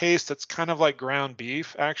taste that's kind of like ground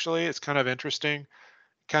beef, actually. It's kind of interesting.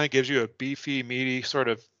 Kind of gives you a beefy, meaty, sort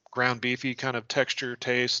of ground beefy kind of texture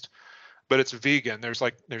taste, but it's vegan.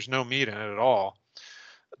 There's no meat in it at all.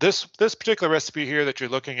 This particular recipe here that you're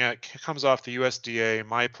looking at comes off the USDA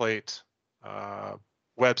MyPlate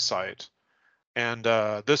website. And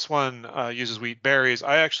this one uses wheat berries.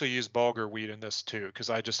 I actually use bulgur wheat in this too, because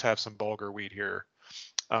I just have some bulgur wheat here.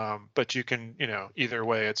 But you can, either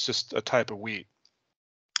way, it's just a type of wheat.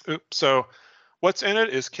 So what's in it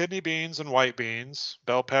is kidney beans and white beans,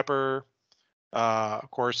 bell pepper, of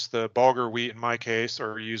course, the bulgur wheat in my case,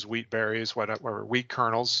 or use wheat berries, whatever, wheat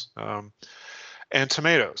kernels, and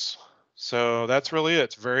tomatoes. So that's really it.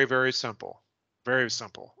 It's very, very simple. Very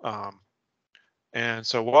simple. And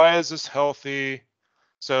so why is this healthy?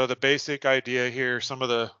 So the basic idea here, some of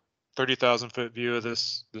the 30,000 foot view of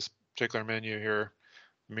this particular menu here,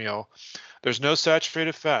 meal. There's no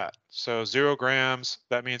saturated fat. So 0 grams,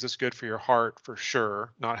 that means it's good for your heart for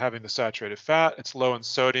sure. Not having the saturated fat. It's low in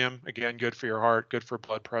sodium. Again, good for your heart, good for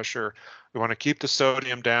blood pressure. We want to keep the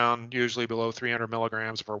sodium down, usually below 300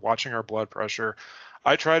 milligrams if we're watching our blood pressure.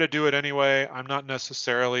 I try to do it anyway. I'm not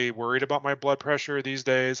necessarily worried about my blood pressure these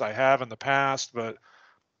days. I have in the past, but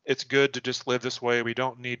it's good to just live this way. We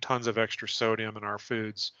don't need tons of extra sodium in our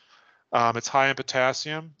foods. It's high in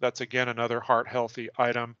potassium. That's, again, another heart healthy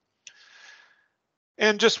item.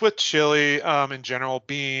 And just with chili, in general,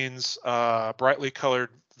 beans, brightly colored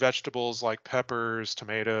vegetables like peppers,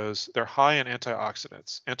 tomatoes, they're high in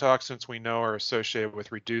antioxidants. Antioxidants we know are associated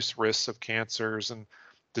with reduced risks of cancers and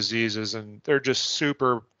diseases, and they're just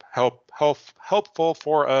super helpful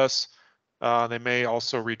for us. They may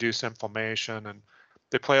also reduce inflammation, and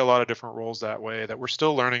they play a lot of different roles that way that we're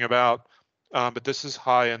still learning about. But this is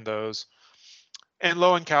high in those. And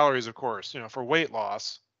low in calories, of course, for weight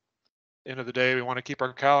loss. End of the day, we want to keep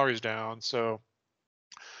our calories down. So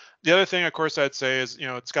the other thing, of course, I'd say is,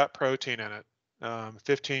 it's got protein in it.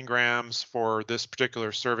 15 grams for this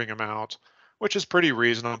particular serving amount, which is pretty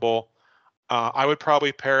reasonable. I would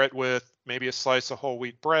probably pair it with maybe a slice of whole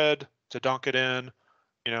wheat bread to dunk it in,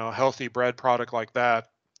 a healthy bread product like that,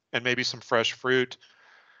 and maybe some fresh fruit.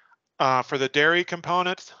 For the dairy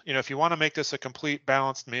component, if you want to make this a complete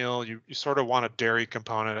balanced meal, you sort of want a dairy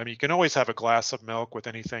component. I mean, you can always have a glass of milk with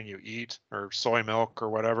anything you eat, or soy milk or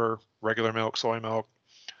whatever, regular milk, soy milk.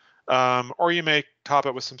 Or you may top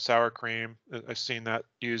it with some sour cream. I've seen that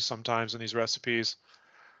used sometimes in these recipes.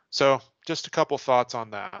 So just a couple thoughts on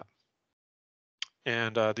that.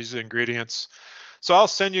 And these are the ingredients. So I'll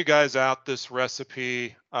send you guys out this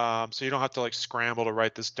recipe, so you don't have to like scramble to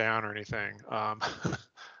write this down or anything.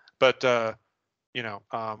 But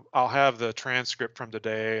I'll have the transcript from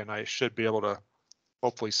today, and I should be able to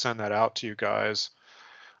hopefully send that out to you guys.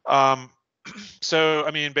 So,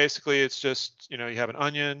 I mean, basically it's just, you have an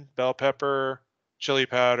onion, bell pepper, chili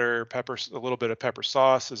powder, pepper, a little bit of pepper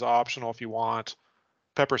sauce is optional if you want.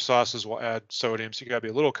 Pepper sauces will add sodium, so you gotta be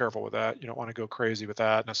a little careful with that. You don't want to go crazy with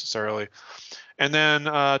that necessarily. And then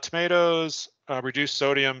tomatoes, reduced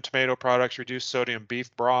sodium tomato products, reduced sodium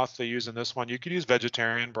beef broth they use in this one. You could use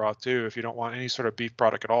vegetarian broth too if you don't want any sort of beef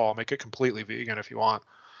product at all. Make it completely vegan if you want.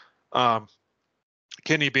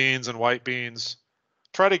 Kidney beans and white beans.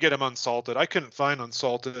 Try to get them unsalted. I couldn't find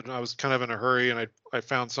unsalted, and I was kind of in a hurry, and I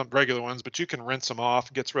found some regular ones, but you can rinse them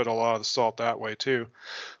off. Gets rid of a lot of the salt that way too.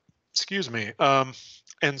 Excuse me.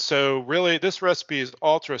 And so really this recipe is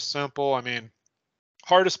ultra simple. I mean,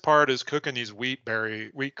 hardest part is cooking these wheat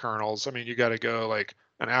kernels. I mean, you got to go like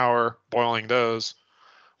an hour boiling those.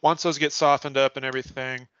 Once those get softened up and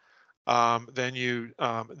everything, then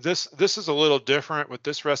this is a little different with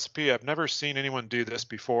this recipe. I've never seen anyone do this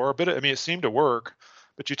before, but I mean, it seemed to work.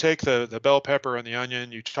 But you take the bell pepper and the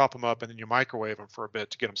onion, you chop them up, and then you microwave them for a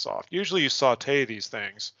bit to get them soft. Usually you saute these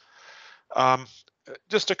things.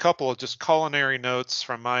 Just a couple of just culinary notes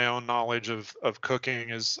from my own knowledge of cooking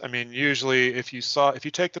is, I mean, usually if you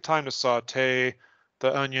take the time to saute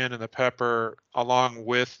the onion and the pepper along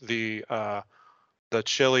with the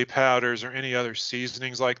chili powders or any other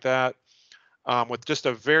seasonings like that, with just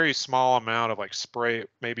a very small amount of like spray,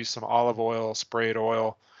 maybe some olive oil, sprayed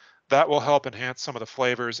oil, that will help enhance some of the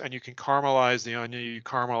flavors. And you can caramelize the onion, you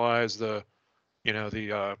caramelize the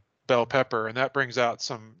the bell pepper, and that brings out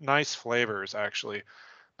some nice flavors actually.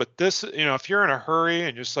 But this, if you're in a hurry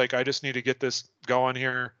and just like, I just need to get this going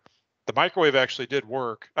here, the microwave actually did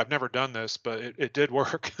work. I've never done this, but it did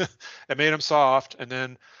work. It made them soft, and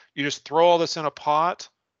then you just throw all this in a pot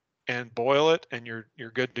and boil it, and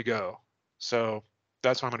you're good to go. So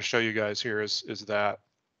that's what I'm going to show you guys here is that.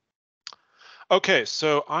 Okay,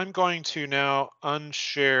 so I'm going to now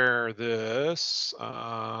unshare this,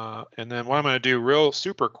 and then what I'm going to do real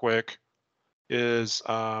super quick is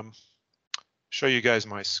show you guys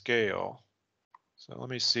my scale. So let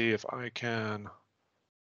me see if I can.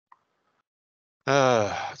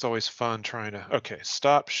 It's always fun trying to. Okay,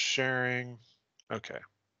 stop sharing. Okay.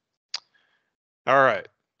 All right.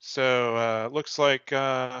 So looks like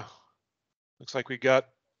we got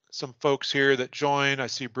some folks here that joined. I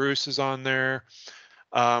see Bruce is on there.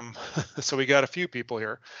 So we got a few people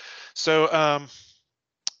here. So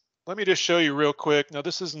let me just show you real quick. Now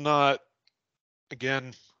this is not,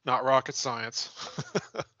 again, not rocket science.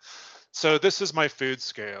 So this is my food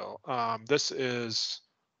scale. This is,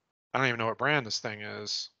 I don't even know what brand this thing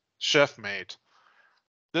is. Chef Mate.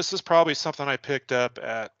 This is probably something I picked up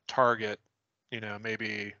at Target,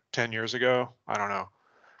 maybe 10 years ago. I don't know.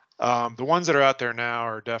 The ones that are out there now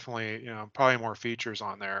are definitely, probably more features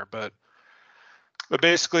on there, but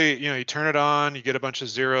basically, you turn it on, you get a bunch of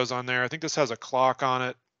zeros on there. I think this has a clock on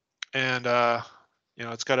it, and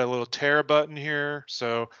it's got a little tare button here.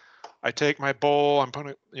 So I take my bowl, I'm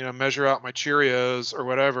putting, measure out my Cheerios or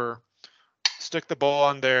whatever, stick the bowl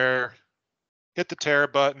on there, hit the tare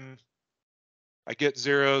button. I get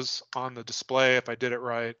zeros on the display if I did it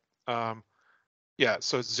right. Yeah,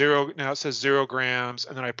 so it's zero, now it says 0 grams,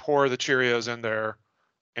 and then I pour the Cheerios in there,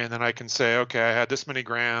 and then I can say, okay, I had this many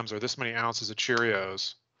grams or this many ounces of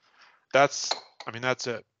Cheerios. That's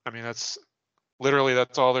it. That's literally,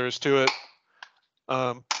 that's all there is to it.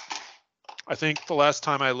 I think the last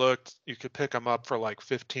time I looked, you could pick them up for like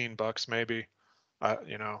 $15 maybe.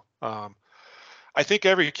 I think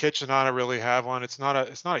every kitchen ought to really have one. It's not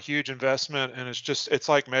a huge investment, and it's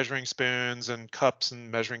like measuring spoons and cups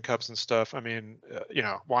and measuring cups and stuff.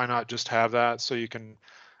 Why not just have that so you can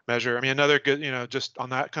measure? Another good, just on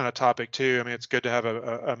that kind of topic too. It's good to have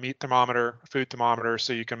a meat thermometer, a food thermometer,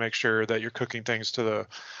 so you can make sure that you're cooking things to the,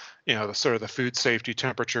 the sort of the food safety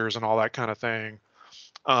temperatures and all that kind of thing.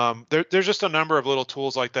 There's just a number of little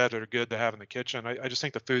tools like that that are good to have in the kitchen. I just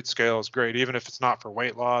think the food scale is great, even if it's not for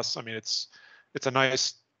weight loss. It's a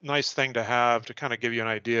nice thing to have to kind of give you an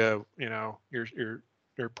idea of,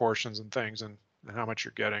 your portions and things and how much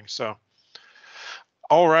you're getting. So,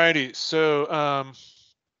 alrighty. So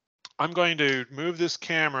I'm going to move this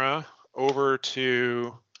camera over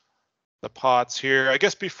to the pots here. I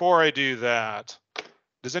guess before I do that,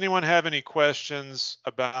 does anyone have any questions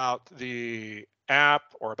about the app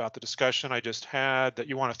or about the discussion I just had that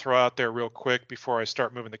you want to throw out there real quick before I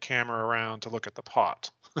start moving the camera around to look at the pot?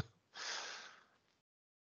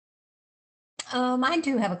 I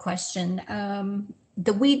do have a question.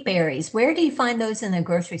 The wheat berries, where do you find those in the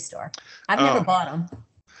grocery store? I've never bought them.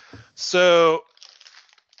 So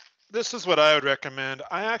this is what I would recommend.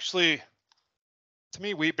 To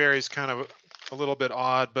me, wheat berries kind of a little bit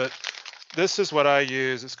odd, but this is what I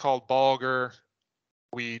use. It's called bulgur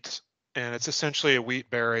wheat, and it's essentially a wheat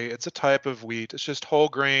berry. It's a type of wheat. It's just whole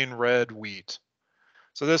grain red wheat.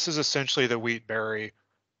 So this is essentially the wheat berry.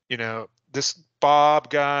 This Bob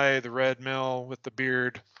guy, the red mill with the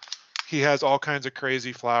beard, he has all kinds of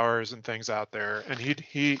crazy flowers and things out there, and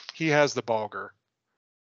he has the bulgur.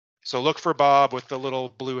 So look for Bob with the little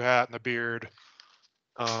blue hat and the beard.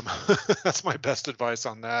 That's my best advice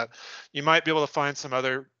on that. You might be able to find some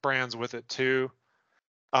other brands with it too.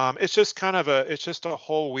 It's just it's just a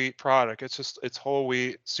whole wheat product. It's whole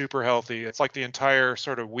wheat, super healthy. It's like the entire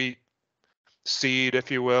sort of wheat seed,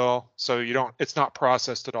 if you will. So it's not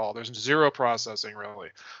processed at all. There's zero processing really.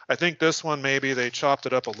 I think this one, maybe they chopped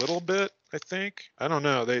it up a little bit, I don't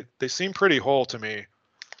know. They seem pretty whole to me.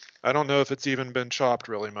 I don't know if it's even been chopped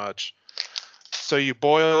really much. So you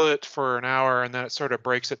boil it for an hour, and then it sort of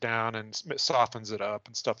breaks it down and softens it up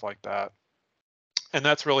and stuff like that. And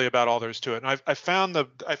that's really about all there's to it. And I found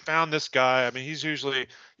this guy. He's usually,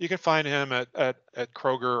 you can find him at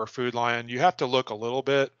Kroger or Food Lion. You have to look a little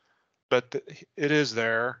bit, but it is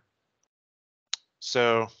there.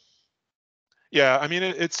 So yeah,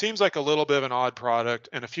 it seems like a little bit of an odd product.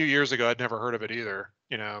 And a few years ago, I'd never heard of it either.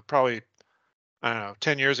 Probably, I don't know,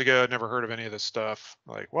 10 years ago, I'd never heard of any of this stuff.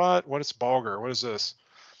 Like, what is bulgur? What is this?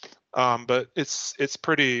 But it's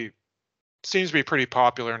seems to be pretty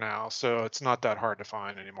popular now, so it's not that hard to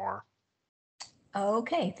find anymore.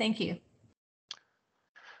 Okay, thank you.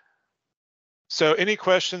 So any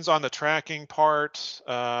questions on the tracking part,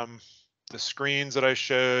 the screens that I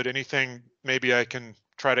showed, anything maybe I can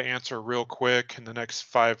try to answer real quick in the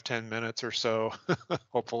next 5-10 minutes or so,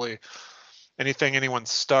 hopefully. Anything anyone's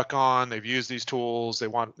stuck on, they've used these tools, they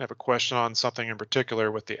have a question on something in particular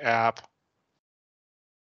with the app.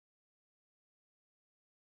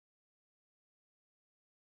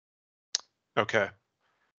 Okay.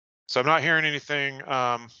 So I'm not hearing anything.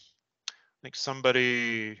 I think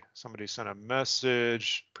somebody sent a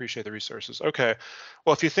message. Appreciate the resources. Okay.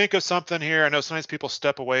 Well, if you think of something here, I know sometimes people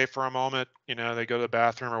step away for a moment, they go to the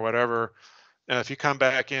bathroom or whatever. If you come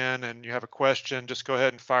back in and you have a question, just go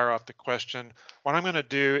ahead and fire off the question. What I'm going to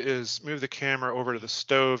do is move the camera over to the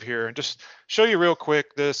stove here and just show you real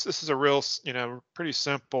quick. This is a real, pretty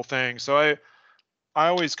simple thing. So I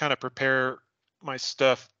always kind of prepare my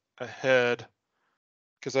stuff ahead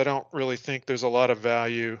because I don't really think there's a lot of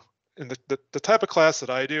value in the type of class that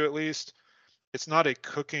I do, at least. It's not a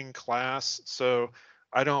cooking class, so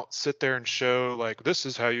I don't sit there and show like, this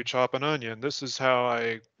is how you chop an onion. This is how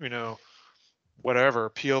I, whatever,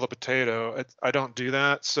 peel the potato. I don't do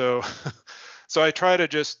that. So, so I try to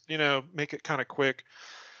just, make it kind of quick.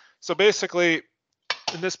 So basically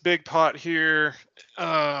in this big pot here,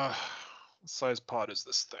 what size pot is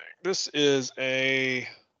this thing? This is a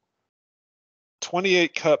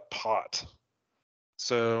 28 cup pot.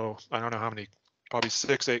 So I don't know how many, probably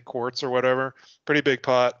 6-8 quarts or whatever, pretty big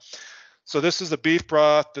pot. So this is the beef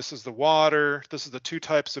broth. This is the water. This is the 2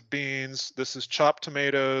 types of beans. This is chopped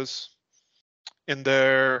tomatoes in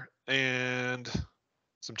there and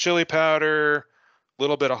some chili powder, a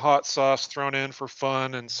little bit of hot sauce thrown in for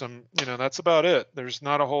fun, and some, that's about it. There's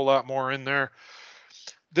not a whole lot more in there.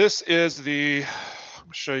 This is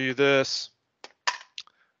I'll show you this.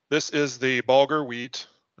 This is the bulgur wheat.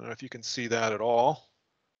 I don't know if you can see that at all.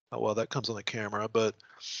 Oh, well, that comes on the camera, but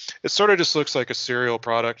it sort of just looks like a cereal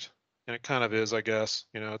product, and it kind of is, I guess.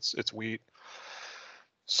 It's wheat.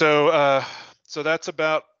 So so that's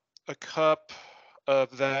about a cup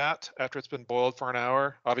of that after it's been boiled for an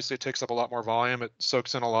hour. Obviously, it takes up a lot more volume. It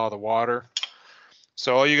soaks in a lot of the water.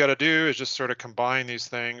 So all you got to do is just sort of combine these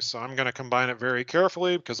things. So I'm going to combine it very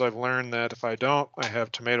carefully because I've learned that if I don't, I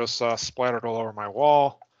have tomato sauce splattered all over my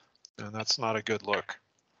wall, and that's not a good look.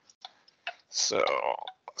 So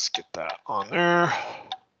let's get that on there.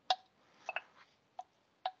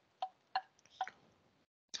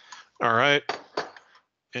 All right.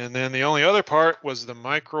 And then the only other part was the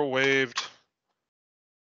microwaved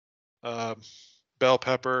bell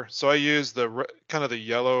pepper. So I use the kind of the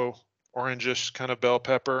yellow orangish kind of bell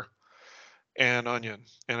pepper and onion.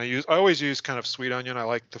 And I always use kind of sweet onion. I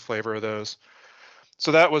like the flavor of those.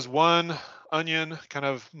 So that was 1 onion, kind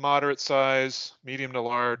of moderate size, medium to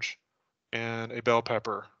large, and a bell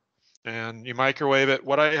pepper. And you microwave it.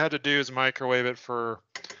 What I had to do is microwave it for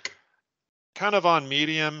kind of on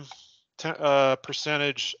medium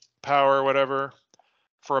percentage power, whatever,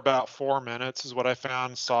 for about 4 minutes is what I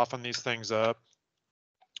found. Soften these things up.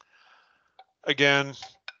 Again,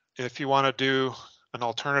 if you want to do an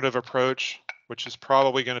alternative approach, which is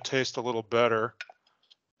probably going to taste a little better,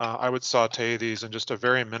 I would saute these in just a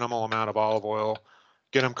very minimal amount of olive oil,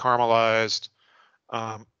 get them caramelized,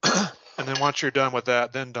 and then once you're done with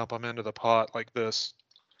that, then dump them into the pot like this.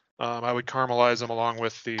 I would caramelize them along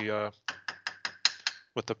with the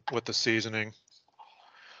seasoning.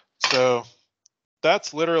 So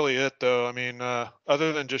that's literally it, though. I mean,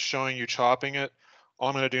 other than just showing you chopping it, all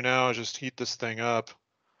I'm going to do now is just heat this thing up.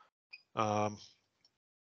 Put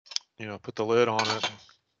the lid on it.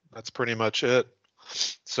 That's pretty much it.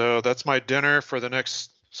 So that's my dinner for the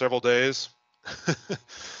next several days.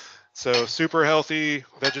 So super healthy,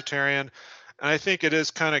 vegetarian. And I think it is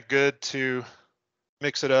kind of good to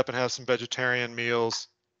mix it up and have some vegetarian meals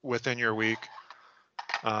within your week.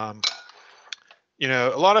 A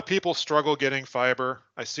lot of people struggle getting fiber.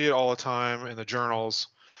 I see it all the time in the journals.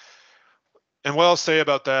 And what I'll say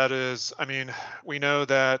about that is, I mean, we know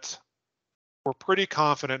that we're pretty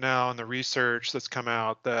confident now in the research that's come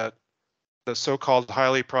out that the so-called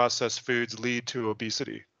highly processed foods lead to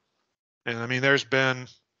obesity. And I mean, there's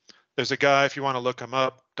a guy, if you want to look him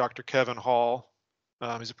up, Dr. Kevin Hall.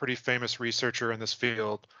 He's a pretty famous researcher in this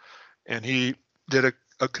field. And he did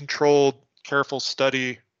a controlled, careful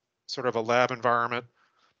study, sort of a lab environment,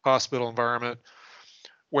 hospital environment,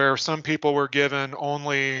 where some people were given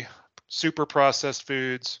only super processed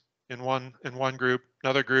foods in one group.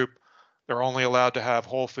 Another group, they're only allowed to have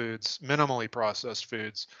whole foods, minimally processed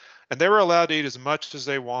foods. And they were allowed to eat as much as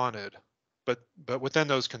they wanted, but within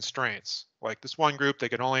those constraints. Like this one group, they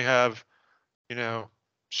could only have,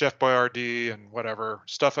 Chef Boyardee and whatever,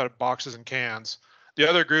 stuff out of boxes and cans. The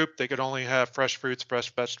other group, they could only have fresh fruits, fresh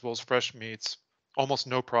vegetables, fresh meats, almost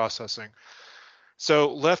no processing.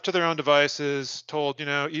 So left to their own devices, told,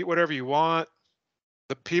 eat whatever you want.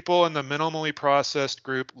 The people in the minimally processed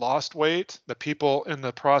group lost weight. The people in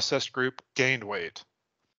the processed group gained weight.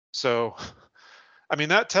 So, I mean,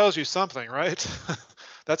 that tells you something, right?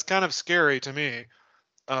 That's kind of scary to me.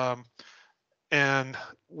 Um, and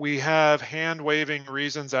we have hand waving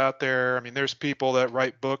reasons out there. I mean, there's people that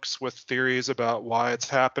write books with theories about why it's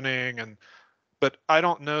happening, but I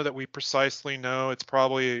don't know that we precisely know. It's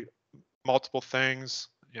probably multiple things.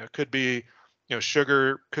 It could be,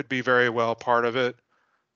 sugar could be very well part of it.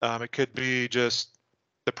 It could be just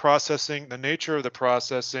the processing, the nature of the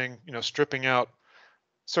processing,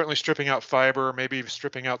 certainly stripping out fiber, maybe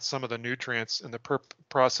stripping out some of the nutrients in the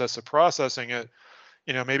process of processing it.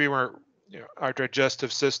 Maybe our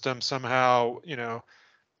digestive system somehow,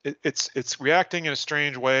 it's reacting in a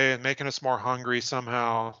strange way and making us more hungry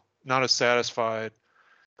somehow, not as satisfied.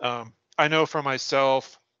 I know for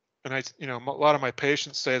myself, and a lot of my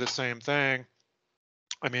patients say the same thing.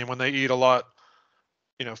 I mean, when they eat a lot,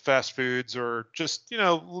 fast foods or just,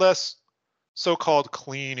 less so-called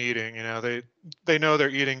clean eating, they know they're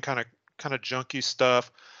eating kind of junky stuff.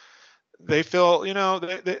 They feel,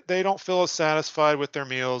 they don't feel as satisfied with their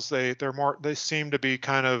meals. They seem to be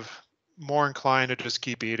kind of more inclined to just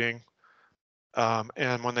keep eating.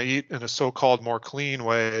 And when they eat in a so-called more clean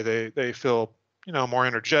way, they feel, more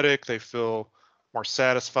energetic. They feel more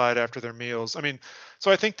satisfied after their meals. I mean,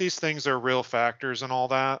 so I think these things are real factors and all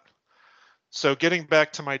that. So getting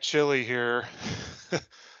back to my chili here,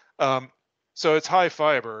 um, so it's high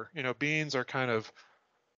fiber. Beans are kind of,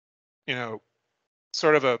 you know,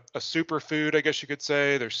 sort of a superfood, I guess you could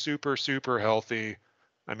say. They're super, super healthy.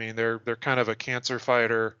 I mean, they're kind of a cancer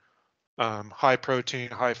fighter. High protein,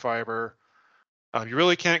 high fiber. You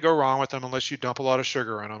really can't go wrong with them unless you dump a lot of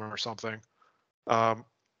sugar in them or something. Um,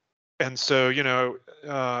 and so,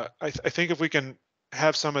 I think if we can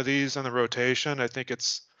have some of these in the rotation, I think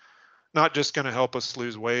it's not just going to help us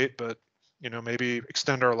lose weight, but maybe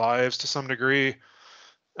extend our lives to some degree.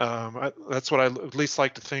 That's what I at least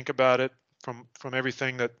like to think about it from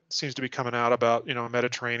everything that seems to be coming out about a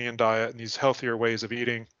Mediterranean diet and these healthier ways of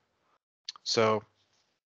eating. So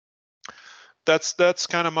that's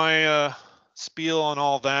kind of my spiel on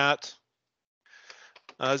all that.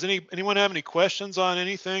 Does anyone have any questions on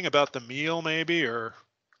anything about the meal, maybe, or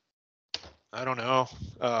I don't know,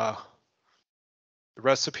 the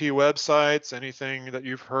recipe websites, anything that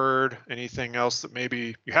you've heard, anything else that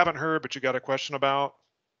maybe you haven't heard but you got a question about?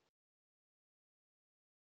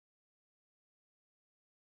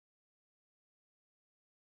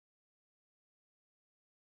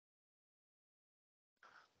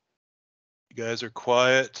 You guys are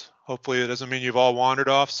quiet. Hopefully it doesn't mean you've all wandered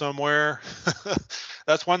off somewhere.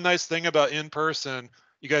 That's one nice thing about in person.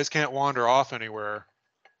 You guys can't wander off anywhere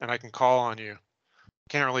and I can call on you.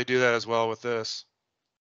 Can't really do that as well with this.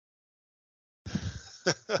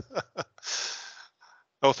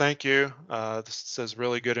 Oh, thank you. This says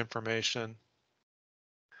really good information.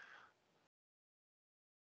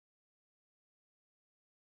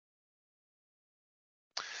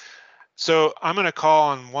 So I'm going to call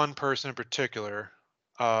on one person in particular.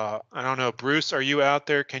 I don't know, Bruce, are you out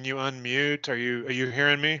there? Can you unmute? Are you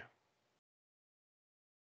hearing me?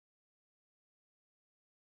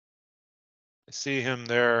 I see him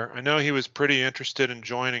there. I know he was pretty interested in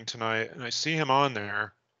joining tonight, and I see him on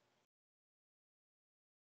there.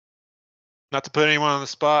 Not to put anyone on the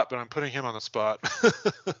spot, but I'm putting him on the spot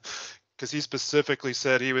because he specifically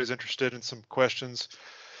said he was interested in some questions.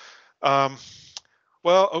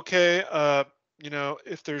 Well, okay.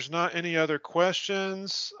 If there's not any other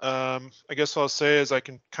questions, I guess what I'll say is I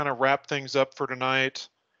can kind of wrap things up for tonight.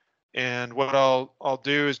 And what I'll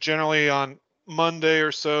do is generally on Monday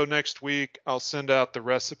or so next week, I'll send out the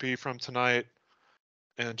recipe from tonight,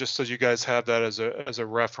 and just so you guys have that as a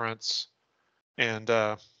reference. And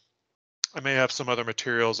I may have some other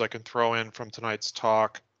materials I can throw in from tonight's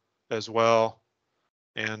talk as well.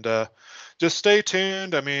 And just stay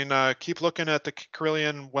tuned. I mean, keep looking at the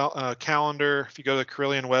Carilion calendar. If you go to the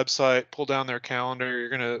Carilion website, pull down their calendar, you're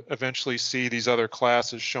going to eventually see these other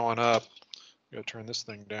classes showing up. I'm going to turn this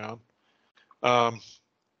thing down.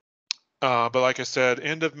 But like I said,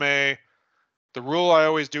 end of May. The rule I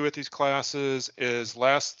always do with these classes is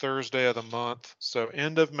last Thursday of the month. So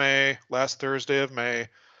end of May, last Thursday of May,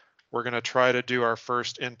 we're going to try to do our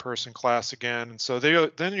first in-person class again. And so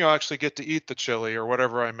then you'll actually get to eat the chili or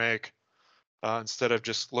whatever I make instead of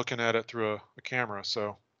just looking at it through a camera.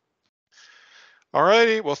 So, all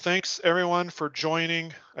righty. Well, thanks everyone for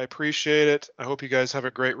joining. I appreciate it. I hope you guys have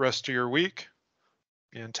a great rest of your week.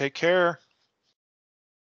 And take care.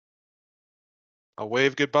 I'll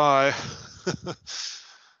wave goodbye.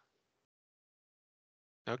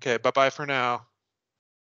 Okay, bye-bye for now.